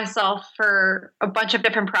submitting myself for a bunch of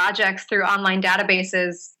different projects through online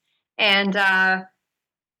databases. And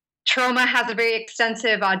Troma has a very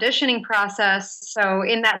extensive auditioning process. So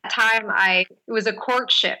in that time, it was a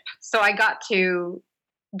courtship. So I got to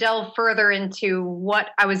delve further into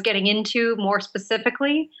what I was getting into more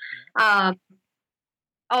specifically,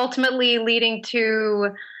 ultimately leading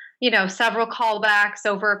to, several callbacks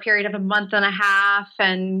over a period of a month and a half,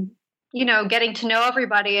 and, getting to know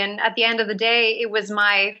everybody. And at the end of the day, it was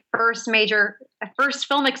my first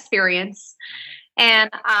film experience. And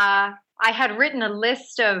I had written a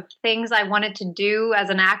list of things I wanted to do as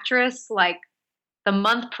an actress like the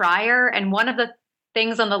month prior. And one of the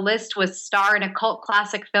things on the list was star in a cult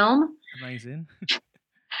classic film. Amazing.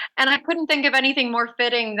 And I couldn't think of anything more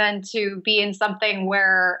fitting than to be in something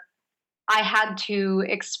where I had to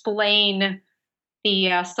explain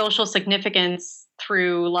the social significance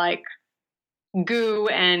through like goo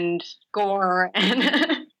and gore and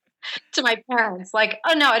to my parents. Like,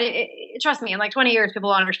 oh no, trust me, in like 20 years, people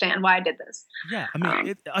will understand why I did this. Yeah, I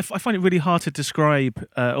mean, I find it really hard to describe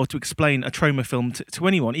or to explain a Troma film to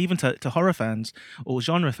anyone, even to horror fans or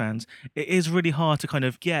genre fans. It is really hard to kind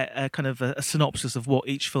of get a synopsis of what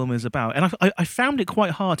each film is about. And I found it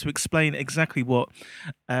quite hard to explain exactly what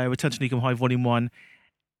Return to Newcomb High Volume 1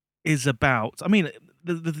 is about. I mean,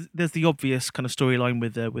 there's the obvious kind of storyline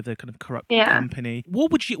with a kind of corrupt company.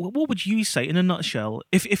 What would you say in a nutshell,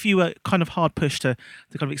 if you were kind of hard pushed to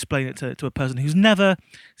kind of explain it to a person who's never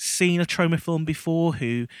seen a Troma film before,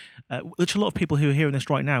 which a lot of people who are hearing this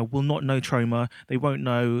right now will not know Troma. They won't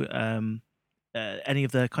know any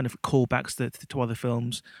of the kind of callbacks to other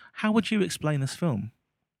films. How would you explain this film?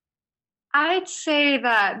 I'd say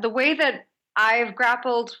that the way that I've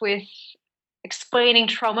grappled with explaining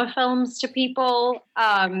Troma films to people,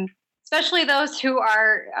 especially those who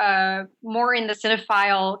are more in the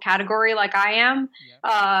cinephile category like I am,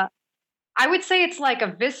 I would say it's like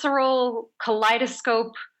a visceral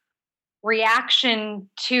kaleidoscope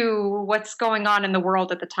reaction to what's going on in the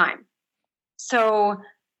world at the time. So,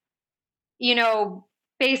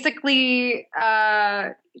 basically,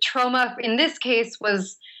 Troma in this case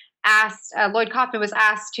was asked, Lloyd Kaufman was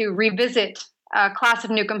asked to revisit Class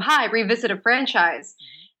of Newcomb High, revisit a franchise.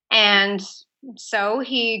 And so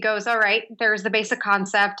he goes, all right, there's the basic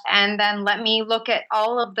concept, and then let me look at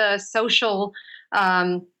all of the social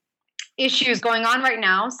issues going on right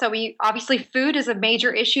now. So obviously food is a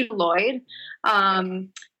major issue to Lloyd.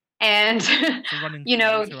 And,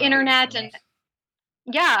 internet and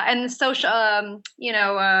yeah, and social,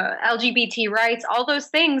 LGBT rights, all those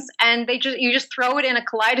things, and you just throw it in a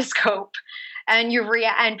kaleidoscope, and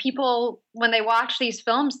and people when they watch these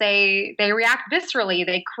films, they react viscerally,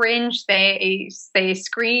 they cringe, they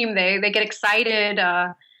scream, they get excited.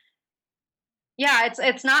 Yeah,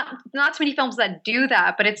 it's not too many films that do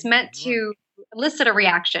that, but it's Yeah, meant you're right. to elicit a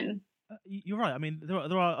reaction. You're right. I mean, there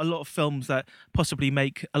are a lot of films that possibly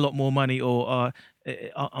make a lot more money or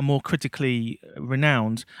are more critically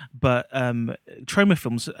renowned, but trauma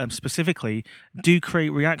films specifically do create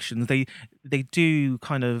reactions. They do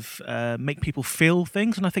kind of make people feel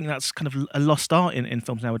things, and I think that's kind of a lost art in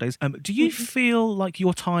films nowadays. Do you Mhm. feel like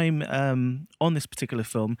your time on this particular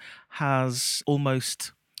film has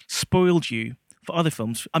almost spoiled you for other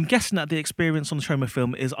films? I'm guessing that the experience on the Troma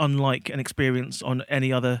film is unlike an experience on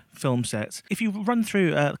any other film set. If you run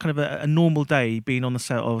through kind of a normal day being on the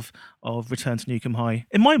set of Return to Nukem High,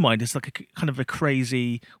 in my mind, it's like a kind of a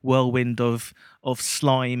crazy whirlwind of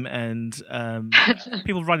slime and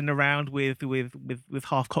people running around with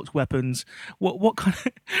half cocked weapons. What kind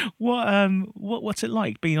of what's it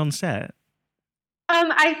like being on set?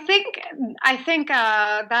 I think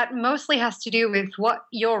that mostly has to do with what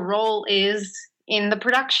your role is in the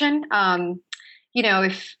production.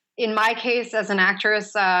 If in my case as an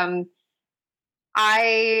actress,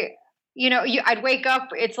 I, I'd wake up.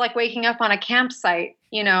 It's like waking up on a campsite,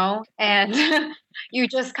 and you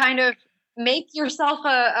just kind of make yourself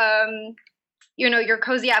your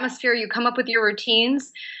cozy atmosphere. You come up with your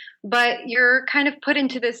routines, but you're kind of put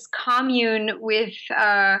into this commune with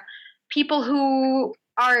people who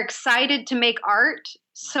are excited to make art.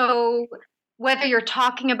 So whether you're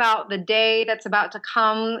talking about the day that's about to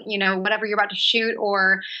come, whatever you're about to shoot,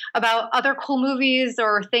 or about other cool movies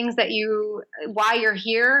or things why you're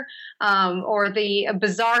here, or the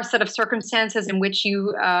bizarre set of circumstances in which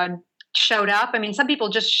you showed up. I mean, some people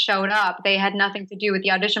just showed up. They had nothing to do with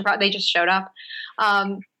the audition process. They just showed up.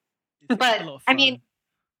 Um, It's like but a lot of I mean, fun.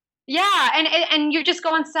 yeah, and you just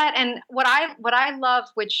go on set, and what I love,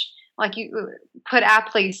 which like you put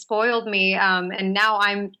aptly, spoiled me, and now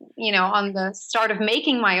I'm on the start of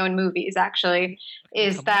making my own movies. Actually, We'll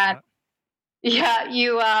is come on to that that. yeah,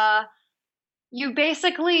 you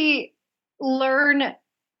basically learn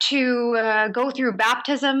to go through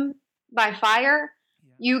baptism by fire.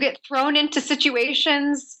 Yeah. You get thrown into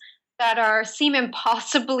situations that are seem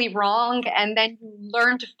impossibly wrong, and then you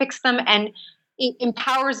learn to fix them, and it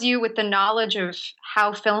empowers you with the knowledge of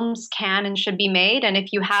how films can and should be made. And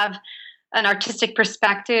if you have an artistic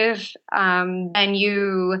perspective, then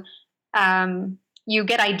you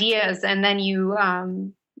get ideas, and then you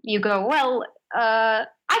go, well, I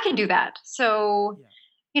can do that. So,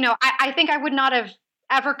 Yeah. I think I would not have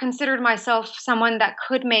ever considered myself someone that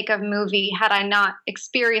could make a movie had I not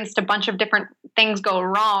experienced a bunch of different things go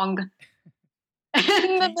wrong and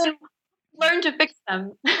Do then you, do you, learn to fix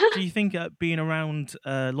them. do you think being around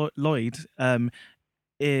Lloyd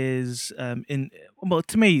is in well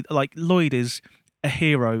to me like Lloyd is a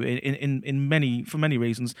hero in many for many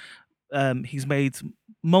reasons. He's made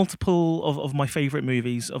multiple of my favorite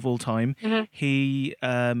movies of all time. Mhm. He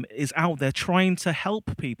is out there trying to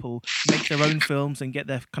help people make their own films and get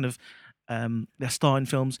their kind of their start in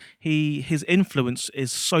films. His influence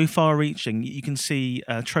is so far-reaching. You can see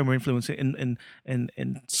Troma influence in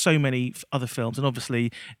so many other films, and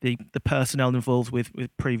obviously the personnel involved with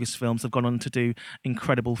previous films have gone on to do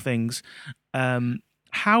incredible things.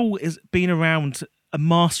 How is being around a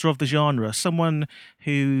master of the genre, someone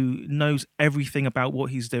who knows everything about what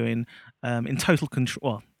he's doing, in total control,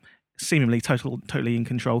 well, seemingly totally in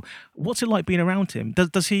control. What's it like being around him?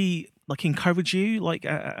 Does he like encourage you like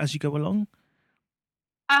as you go along?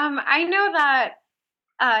 I know that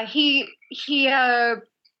he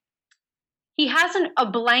has a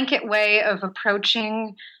blanket way of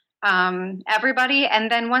approaching everybody, and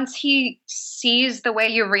then once he sees the way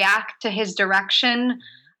you react to his direction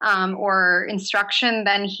or instruction,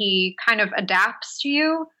 then he kind of adapts to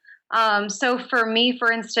you. So for me,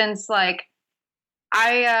 for instance, like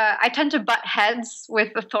I tend to butt heads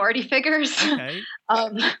with authority figures. Okay.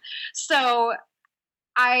 um, so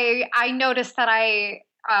I noticed that he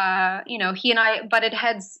and I butted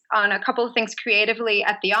heads on a couple of things creatively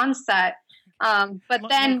at the onset. But Like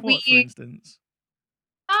then what, for instance?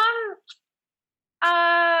 um,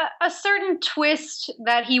 a certain twist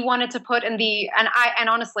that he wanted to put in and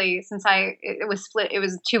honestly, since it was split, it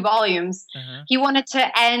was two volumes. Uh-huh. He wanted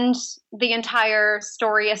to end the entire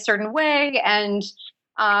story a certain way, and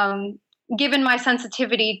um, given my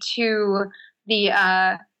sensitivity to the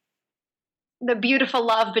uh, the beautiful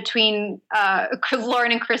love between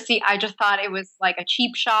Lauren and Chrissy, I just thought it was like a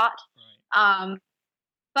cheap shot. Right. Um,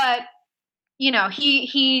 but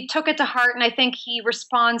he took it to heart, and I think he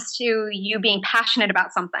responds to you being passionate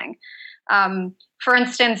about something. For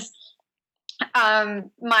instance,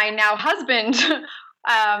 my now husband,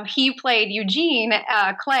 he played Eugene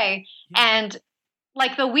Clay, and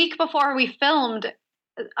like the week before we filmed,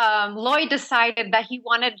 Lloyd decided that he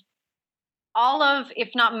wanted all of, if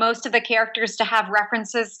not most of the characters to have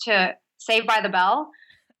references to Saved by the Bell.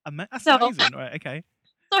 That's So, amazing. Right, okay.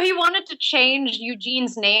 so he wanted to change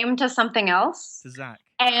Eugene's name to something else. To Zach.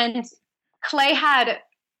 And Clay had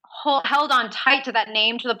held on tight to that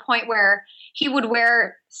name to the point where he would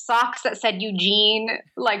wear socks that said Eugene,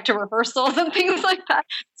 like to rehearsals and things like that.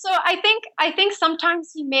 So I think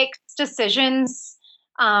sometimes he makes decisions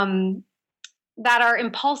that are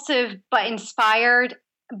impulsive but inspired.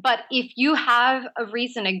 But if you have a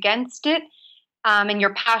reason against it, and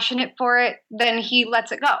you're passionate for it, then he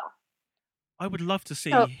lets it go. I would love to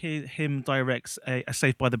see him direct a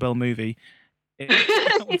Saved by the Bell movie.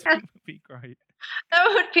 That would be great. That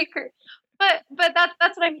would be great. But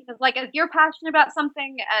that's what I mean. Is like, if you're passionate about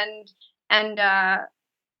something and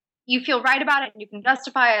you feel right about it and you can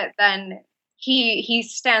justify it, then he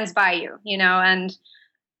stands by you, and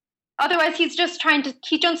otherwise he just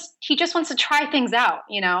wants to try things out,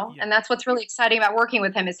 and that's what's really exciting about working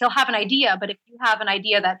with him. Is he'll have an idea, but if you have an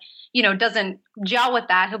idea that doesn't gel with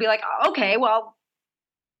that, he'll be like, oh, okay, well,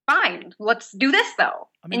 fine, let's do this though.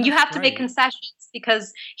 And you have to make concessions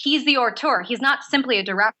because he's the auteur. He's not simply a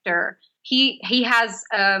director. He has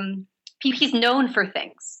he's known for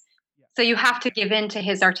things, so you have to give in to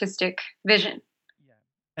his artistic vision.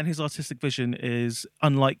 And his artistic vision is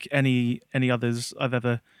unlike any others I've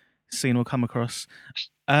ever seen or come across.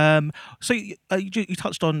 So you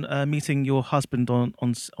touched on meeting your husband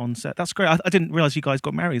on set. That's great. I didn't realize you guys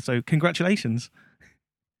got married, so congratulations.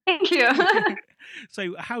 Thank you.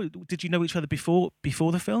 So how did you know each other before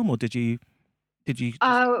the film, or did you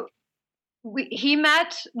we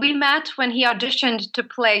met when he auditioned to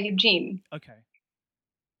play Eugene. Okay.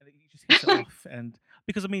 I think you just hit it off, and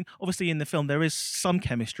because I mean, obviously in the film there is some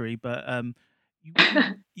chemistry, but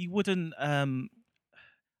you wouldn't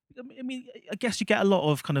I mean, I guess you get a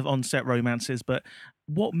lot of kind of on-set romances, but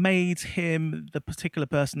what made him the particular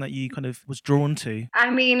person that you kind of was drawn to? I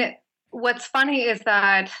mean, what's funny is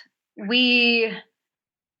that we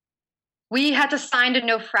had to sign a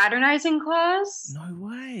no fraternizing clause. No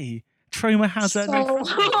way. Troma has a no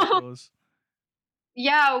fraternizing clause.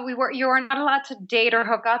 Yeah, you were not allowed to date or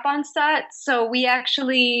hook up on set, so we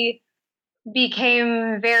actually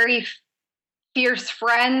became very fierce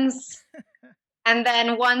friends. And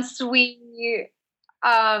then once we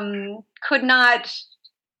could not,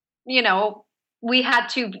 we had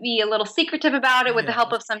to be a little secretive about it with the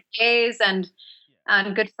help of some gays and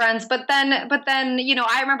good friends. But then,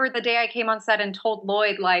 I remember the day I came on set and told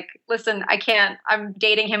Lloyd, like, listen, I can't, I'm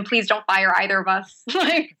dating him. Please don't fire either of us.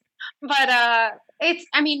 The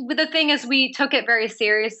thing is, we took it very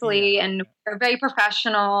seriously and we're very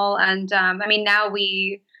professional. And now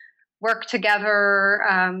we work together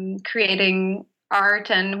creating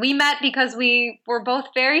art, and we met because we were both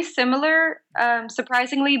very similar,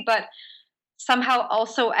 surprisingly, but somehow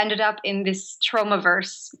also ended up in this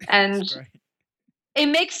Tromaverse. And it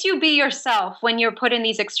makes you be yourself when you're put in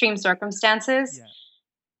these extreme circumstances.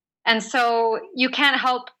 And so you can't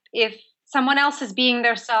help, if someone else is being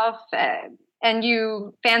their self and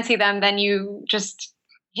you fancy them, then you just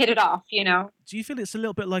hit it off, Do you feel it's a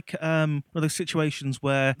little bit like one of those situations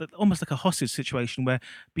where, almost like a hostage situation, where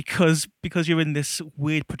because you're in this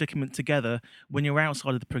weird predicament together, when you're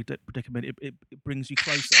outside of the predicament, it brings you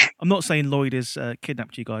closer? I'm not saying Lloyd is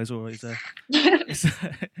kidnapped you guys or is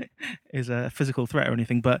a physical threat or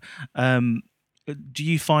anything, but do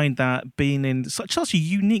you find that being in such a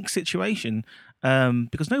unique situation,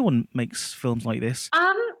 because no one makes films like this?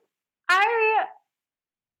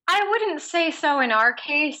 I wouldn't say so in our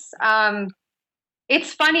case.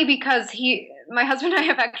 It's funny because my husband and I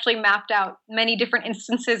have actually mapped out many different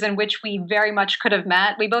instances in which we very much could have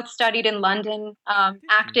met. We both studied in London,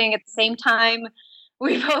 acting at the same time.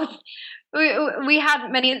 We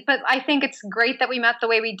had many, but I think it's great that we met the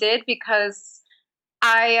way we did, because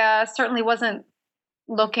I certainly wasn't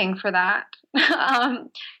looking for that.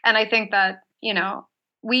 And I think that,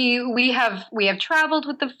 we have traveled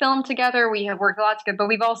with the film together. We have worked a lot together, but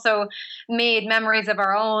we've also made memories of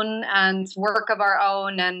our own and work of our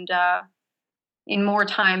own, and in more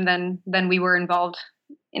time than we were involved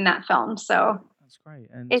in that film. So that's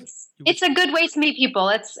great. And it's a good way to meet people.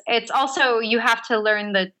 It's also, you have to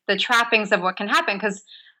learn the trappings of what can happen, because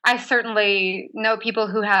I certainly know people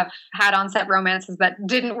who have had on-set romances that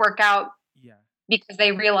didn't work out because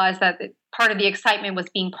they realized that part of the excitement was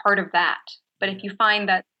being part of that. But if you find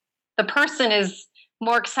that the person is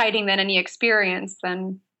more exciting than any experience,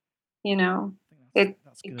 then you know That's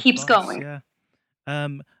it good keeps advice. going. Yeah.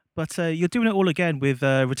 But you're doing it all again with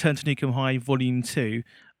Return to Nukem High Volume 2.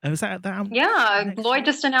 Is that out Yeah, next Lloyd year?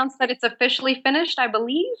 just announced that it's officially finished, I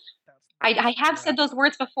believe. I have said those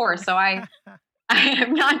words before, so I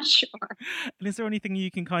am not sure. And is there anything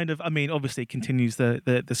you can kind of, I mean, obviously it continues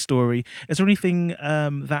the story. Is there anything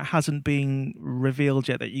that hasn't been revealed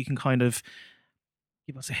yet that you can kind of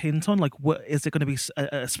give us a hint on? Like, what is there going to be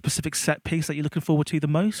a specific set piece that you're looking forward to the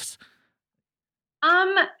most?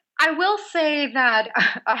 I will say that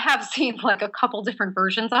I have seen like a couple different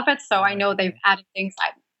versions of it, so I Right, know they've okay. added things.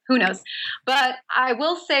 Who knows? But I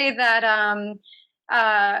will say that,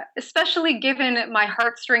 especially given my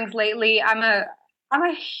heartstrings lately, I'm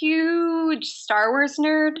a huge Star Wars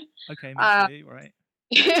nerd, Okay, me uh, too, right.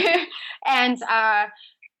 and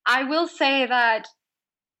I will say that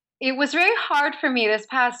it was very hard for me this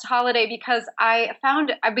past holiday because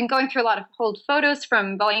I've been going through a lot of old photos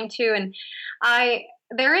from Volume 2, and I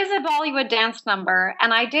there is a Bollywood dance number,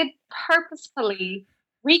 and I did purposefully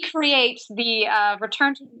recreate the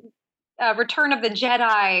Return of the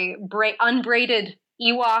Jedi unbraided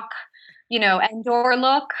Ewok, Endor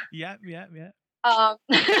look. Yeah, yeah, yeah. Um,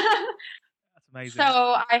 That's amazing. so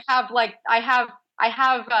I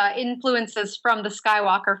have influences from the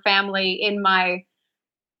Skywalker family in my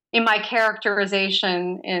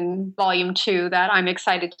characterization in Volume 2 that I'm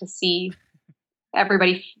excited to see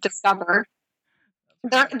everybody discover.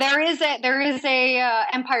 There is a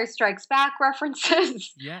Empire Strikes Back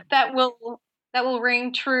references Yeah. that will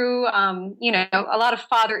ring true. A lot of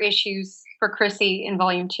father issues for Chrissy in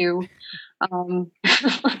Volume 2. Um,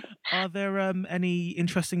 Are there any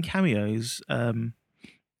interesting cameos in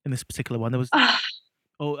this particular one? There was,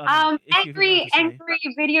 oh, I mean, if you're allowed to say. Angry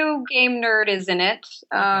video game nerd is in it.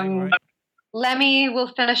 Okay, right. Lemmy will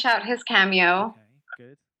finish out his cameo.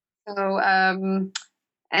 Okay, good. So,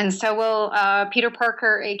 and so will Peter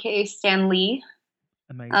Parker, aka Stan Lee.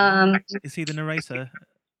 Amazing. Is he the narrator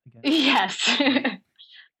again? Yes. Right.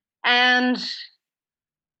 And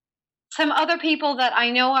some other people that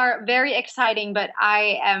I know are very exciting, but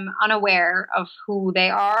I am unaware of who they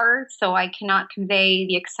are, so I cannot convey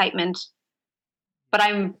the excitement. But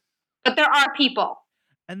there are people.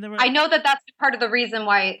 And there I are, know that that's part of the reason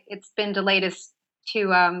why it's been delayed is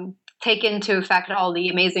to take into effect all the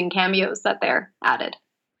amazing cameos that they're added.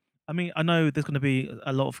 I mean, I know there's going to be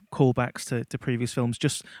a lot of callbacks to previous films.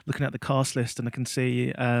 Just looking at the cast list, and I can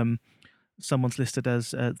see someone's listed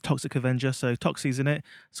as Toxic Avenger, so Toxie's in it,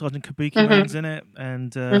 Sergeant Kabuki Man's in it,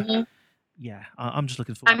 and yeah, I'm just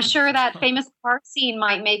looking forward I'm to sure this as that well. famous car scene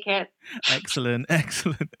might make it. Excellent,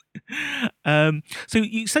 excellent. So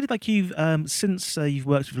you said like you've since you've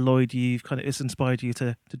worked with Lloyd, you've kind of it's inspired you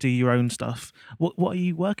to do your own stuff. What are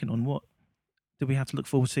you working on? What do we have to look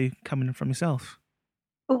forward to coming from yourself?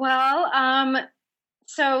 Well,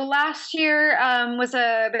 so last year was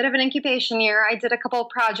a bit of an incubation year. I did a couple of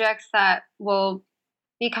projects that will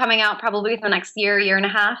be coming out probably within the next year and a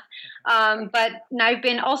half. But I've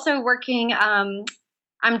been also working.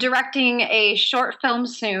 I'm directing a short film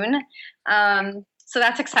soon, so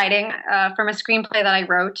that's exciting from a screenplay that I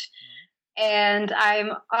wrote. And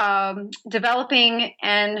I'm developing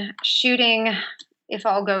and shooting, if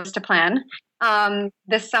all goes to plan,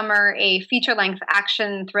 this summer a feature-length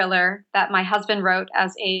action thriller that my husband wrote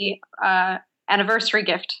as a anniversary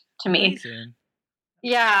gift to me. Amazing.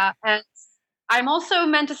 Yeah, and I'm also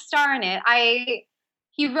meant to star in it.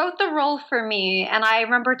 He wrote the role for me, and I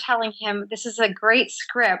remember telling him, "This is a great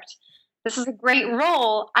script. This is a great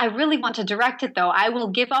role. I really want to direct it, though. I will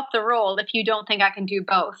give up the role if you don't think I can do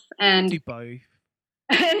both." Do both.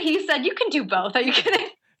 And he said, "You can do both. Are you kidding?"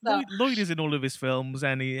 So, Lloyd is in all of his films,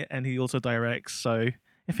 and he also directs. So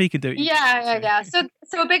if he can do it, you can do yeah, it yeah. too.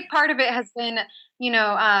 So a big part of it has been,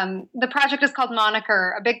 the project is called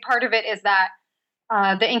Moniker. A big part of it is that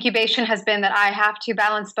the incubation has been that I have to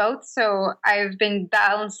balance both. So I've been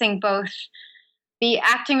balancing both the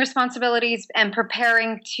acting responsibilities and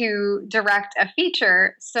preparing to direct a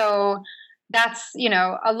feature. So that's,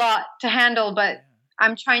 a lot to handle, but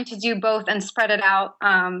I'm trying to do both and spread it out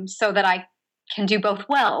so that I can do both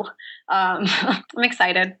well. I'm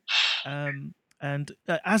excited. And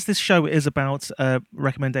as this show is about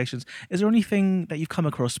recommendations, is there anything that you've come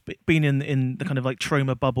across, been in the kind of like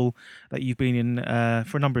trauma bubble that you've been in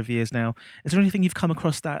for a number of years now? Is there anything you've come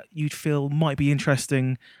across that you'd feel might be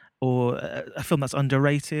interesting, or a film that's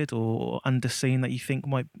underrated or underseen that you think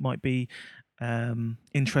might be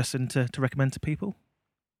interesting to recommend to people?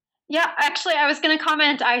 Yeah, actually, I was going to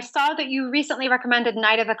comment. I saw that you recently recommended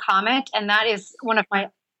Night of the Comet, and that is one of my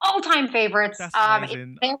all-time favorites. That's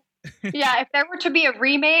amazing. If there were to be a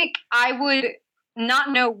remake, I would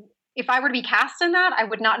not know if I were to be cast in that. I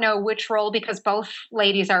would not know which role because both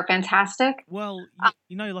ladies are fantastic. Well,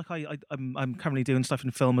 like I'm currently doing stuff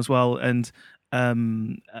in film as well, and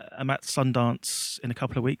I'm at Sundance in a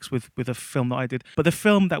couple of weeks with a film that I did. But the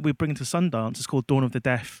film that we bring to Sundance is called Dawn of the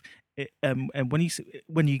Deaf. And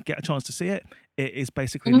when you get a chance to see it, it is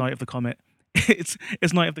basically Mhm. Night of the Comet. It's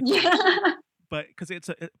Night of the Comet. Yeah. But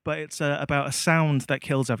it's about a sound that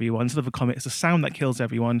kills everyone. Instead of a comet, it's a sound that kills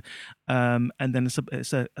everyone. And then it's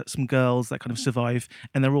some girls that kind of survive,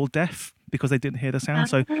 and they're all deaf because they didn't hear the sound.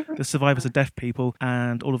 So the survivors are deaf people,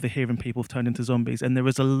 and all of the hearing people have turned into zombies. And there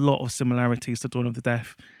is a lot of similarities to Dawn of the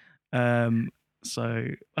Deaf. So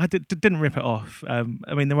I didn't rip it off. I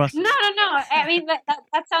mean, there are. No. I mean,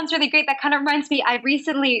 that sounds really great. That kind of reminds me. I've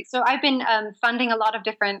been funding a lot of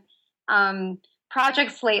different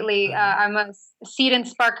projects lately. I'm a Seed and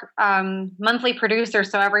Spark monthly producer,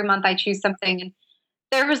 so every month I choose something. And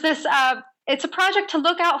there was this. It's a project to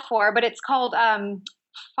look out for, but it's called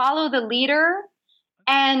Follow the Leader,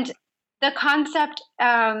 and the concept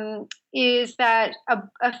is that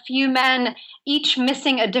a few men, each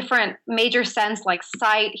missing a different major sense like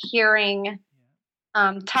sight, hearing,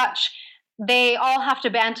 touch, they all have to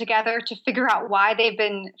band together to figure out why they've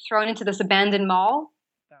been thrown into this abandoned mall.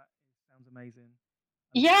 That sounds amazing.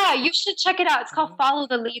 Yeah, you should check it out. It's called Follow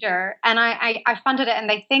the Leader, and I funded it, and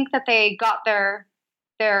they think that they got their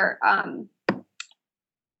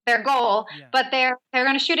goal, but they're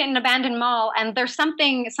going to shoot it in an abandoned mall, and there's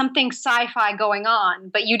something sci-fi going on,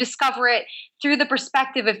 but you discover it through the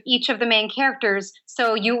perspective of each of the main characters.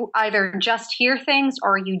 So you either just hear things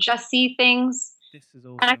or you just see things. This is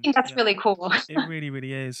awesome. And I think that's really cool. It really,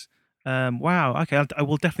 really is. Wow. Okay, I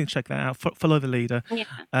will definitely check that out. Follow the Leader. Yeah.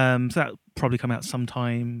 So that'll probably come out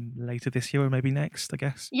sometime later this year or maybe next, I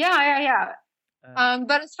guess. Yeah.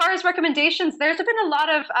 But as far as recommendations, there's been a lot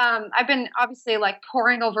of I've been obviously like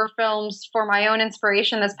poring over films for my own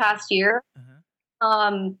inspiration this past year.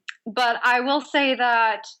 But I will say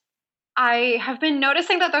that I have been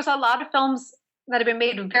noticing that there's a lot of films that have been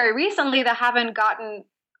made very recently that haven't gotten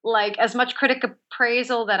like as much critic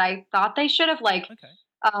appraisal that I thought they should have. Like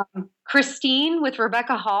Christine with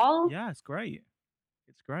Rebecca Hall. Yeah, it's great.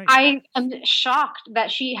 It's great. I am shocked that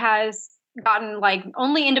she has gotten like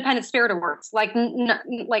only Independent Spirit Awards, like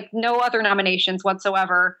like no other nominations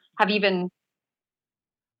whatsoever have even.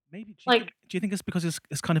 Maybe do you think it's because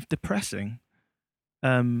it's kind of depressing?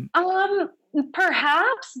 Perhaps,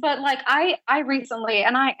 but like I recently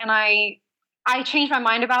and I changed my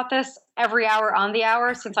mind about this every hour on the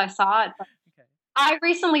hour since I saw it. I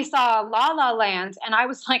recently saw La La Land, and I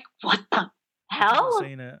was like, "What the hell?" I've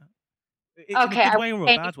seen it. In Okay, a good way or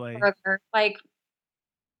a bad way? Like,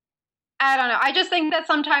 I don't know. I just think that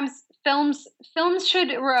sometimes films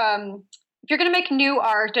should, if you're going to make new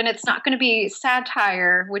art and it's not going to be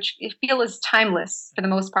satire, which I feel is timeless for the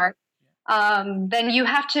most part, then you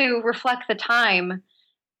have to reflect the time,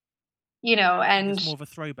 and it's more of a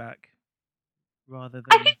throwback rather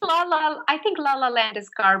than. I think La La Land is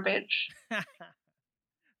garbage.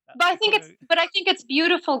 But I think it's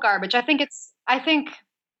beautiful garbage. I think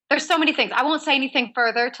there's so many things. I won't say anything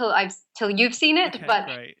further till you've seen it, but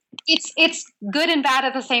great. It's good and bad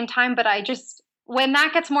at the same time. But I just, when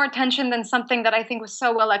that gets more attention than something that I think was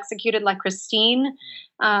so well executed, like Christine,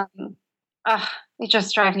 it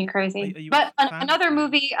just drives me crazy. But another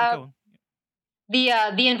movie,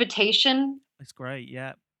 The Invitation. It's great.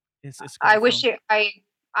 Yeah, it's great. I wish it.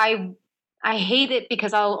 I hate it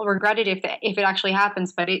because I'll regret it if it actually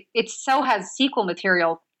happens. But it so has sequel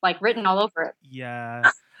material like written all over it. Yeah.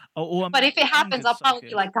 But if it happens, I'll probably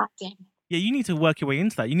be like, God damn. Yeah, you need to work your way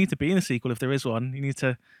into that. You need to be in a sequel if there is one. You need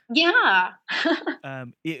to. Yeah.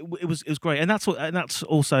 It was great, and that's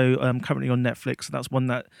also currently on Netflix. So that's one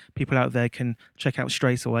that people out there can check out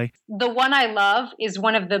straight away. The One I Love is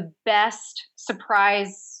one of the best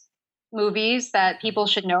surprise movies that people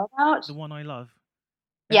should know about. The One I Love.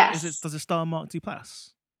 Yes. Does it star Mark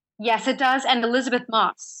Duplass? Yes, it does, and Elizabeth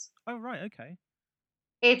Moss. Oh right, okay.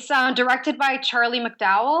 It's directed by Charlie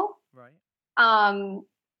McDowell. Right.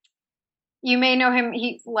 You may know him.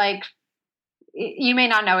 You may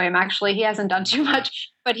not know him. Actually, he hasn't done too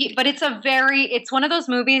much. But it's one of those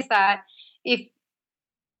movies that if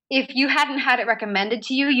you hadn't had it recommended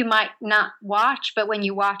to you, you might not watch. But when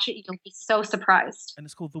you watch it, you'll be so surprised. And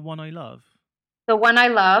it's called The One I Love. The One I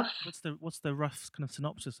Love. What's the rough kind of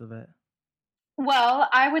synopsis of it? Well,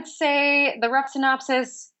 I would say the rough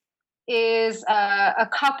synopsis is a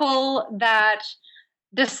couple that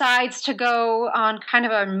decides to go on kind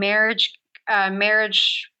of a marriage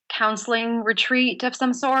counseling retreat of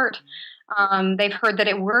some sort. They've heard that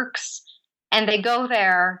it works, and they go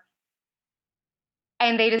there,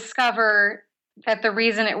 and they discover that the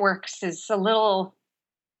reason it works is a little.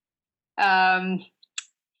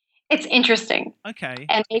 It's interesting. Okay.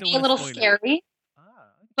 And maybe a little scary.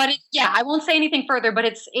 But I won't say anything further, but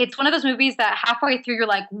it's one of those movies that halfway through you're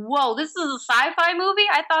like, whoa, this is a sci-fi movie?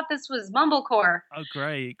 I thought this was mumblecore. Oh,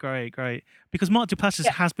 great. Because Mark Duplass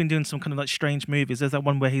has been doing some kind of like strange movies. There's that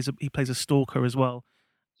one where he plays a stalker as well.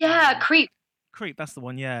 Yeah, Creep. Creep, that's the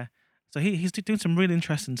one, yeah. So he's doing some really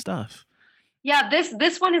interesting stuff. Yeah,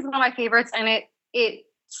 this one is one of my favorites, and it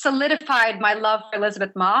solidified my love for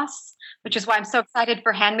Elizabeth Moss, which is why I'm so excited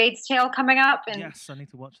for Handmaid's Tale coming up in Yes, I need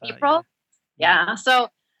to watch that. April. Yeah. So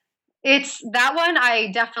it's that one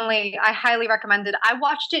I highly recommend it. I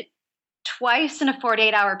watched it twice in a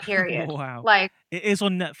 48-hour period. Wow. Like, it is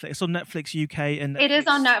on Netflix. It's on Netflix UK and Netflix it is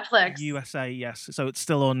on Netflix USA, yes. So it's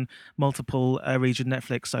still on multiple region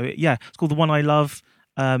Netflix. So it's called The One I Love.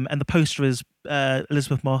 And the poster is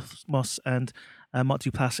Elizabeth Moss and Mark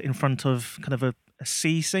Duplass in front of kind of a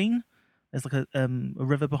sea scene. There's like a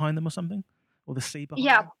river behind them or something, or the sea behind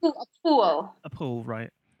them. A pool. A pool, right.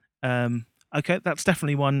 Okay, that's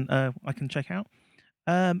definitely one I can check out.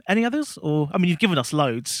 Any others? Or I mean, you've given us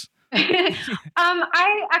loads.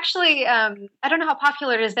 I actually I don't know how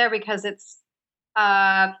popular it is there because it's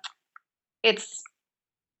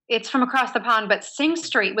from across the pond, but Sing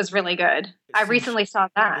Street was really good. I recently saw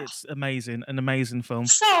that. It's amazing, an amazing film.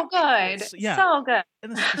 So good. So good.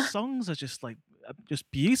 And the songs are just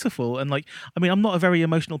beautiful. And like, I mean, I'm not a very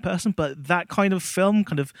emotional person, but that kind of film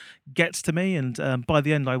kind of gets to me. And by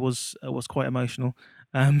the end, I was quite emotional.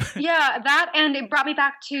 Yeah, that, and it brought me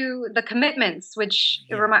back to The Commitments, which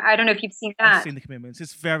I don't know if you've seen that. I've seen The Commitments.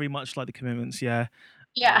 It's very much like The Commitments. Yeah.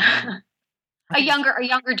 Yeah. A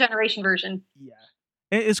younger generation version. Yeah.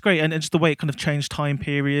 It's great, and just the way it kind of changed time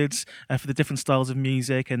periods for the different styles of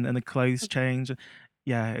music and the clothes change.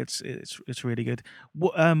 Yeah, it's really good.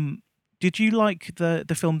 What did you like the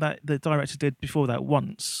film that the director did before that?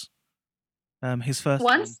 Once, his first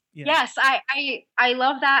Once. film? Yeah. Yes, I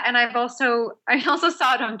love that, and I also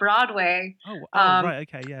saw it on Broadway. Oh, right,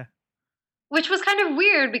 okay, yeah. Which was kind of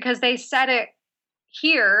weird because they set it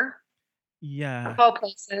here. Yeah. Of all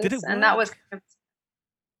places, Did it work? And that was kind of.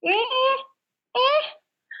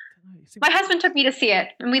 My husband took me to see it,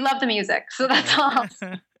 and we love the music, so that's all.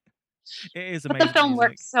 It is amazing. But the film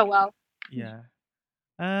works so well. Yeah.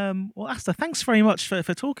 Well, Asta, thanks very much for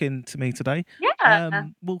talking to me today. Yeah.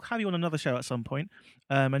 We'll have you on another show at some point,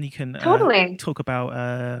 and you can totally talk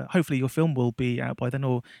about. Hopefully, your film will be out by then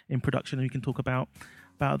or in production, and you can talk about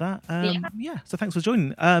that. So thanks for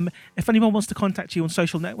joining. If anyone wants to contact you on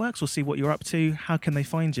social networks or see what you're up to, how can they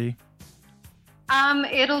find you?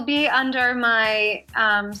 It'll be under my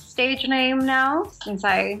stage name now, since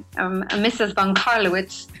I am Mrs. von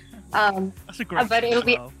Carlowitz. That's a great. But it'll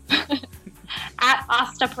be at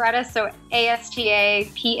Asta Paredes, so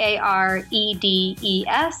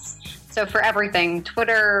AstaParedes. So for everything,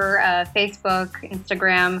 Twitter, Facebook,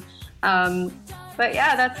 Instagram. But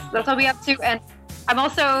yeah, that's what we up to. And I'm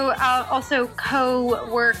also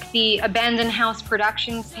co-work the Abandoned House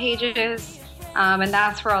Productions pages. And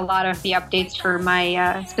that's where a lot of the updates for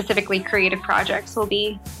my specifically creative projects will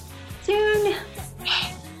be soon.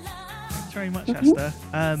 Thanks very much, Asta.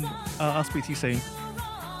 I'll speak to you soon.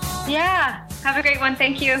 Yeah. Have a great one.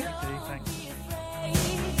 Thank you.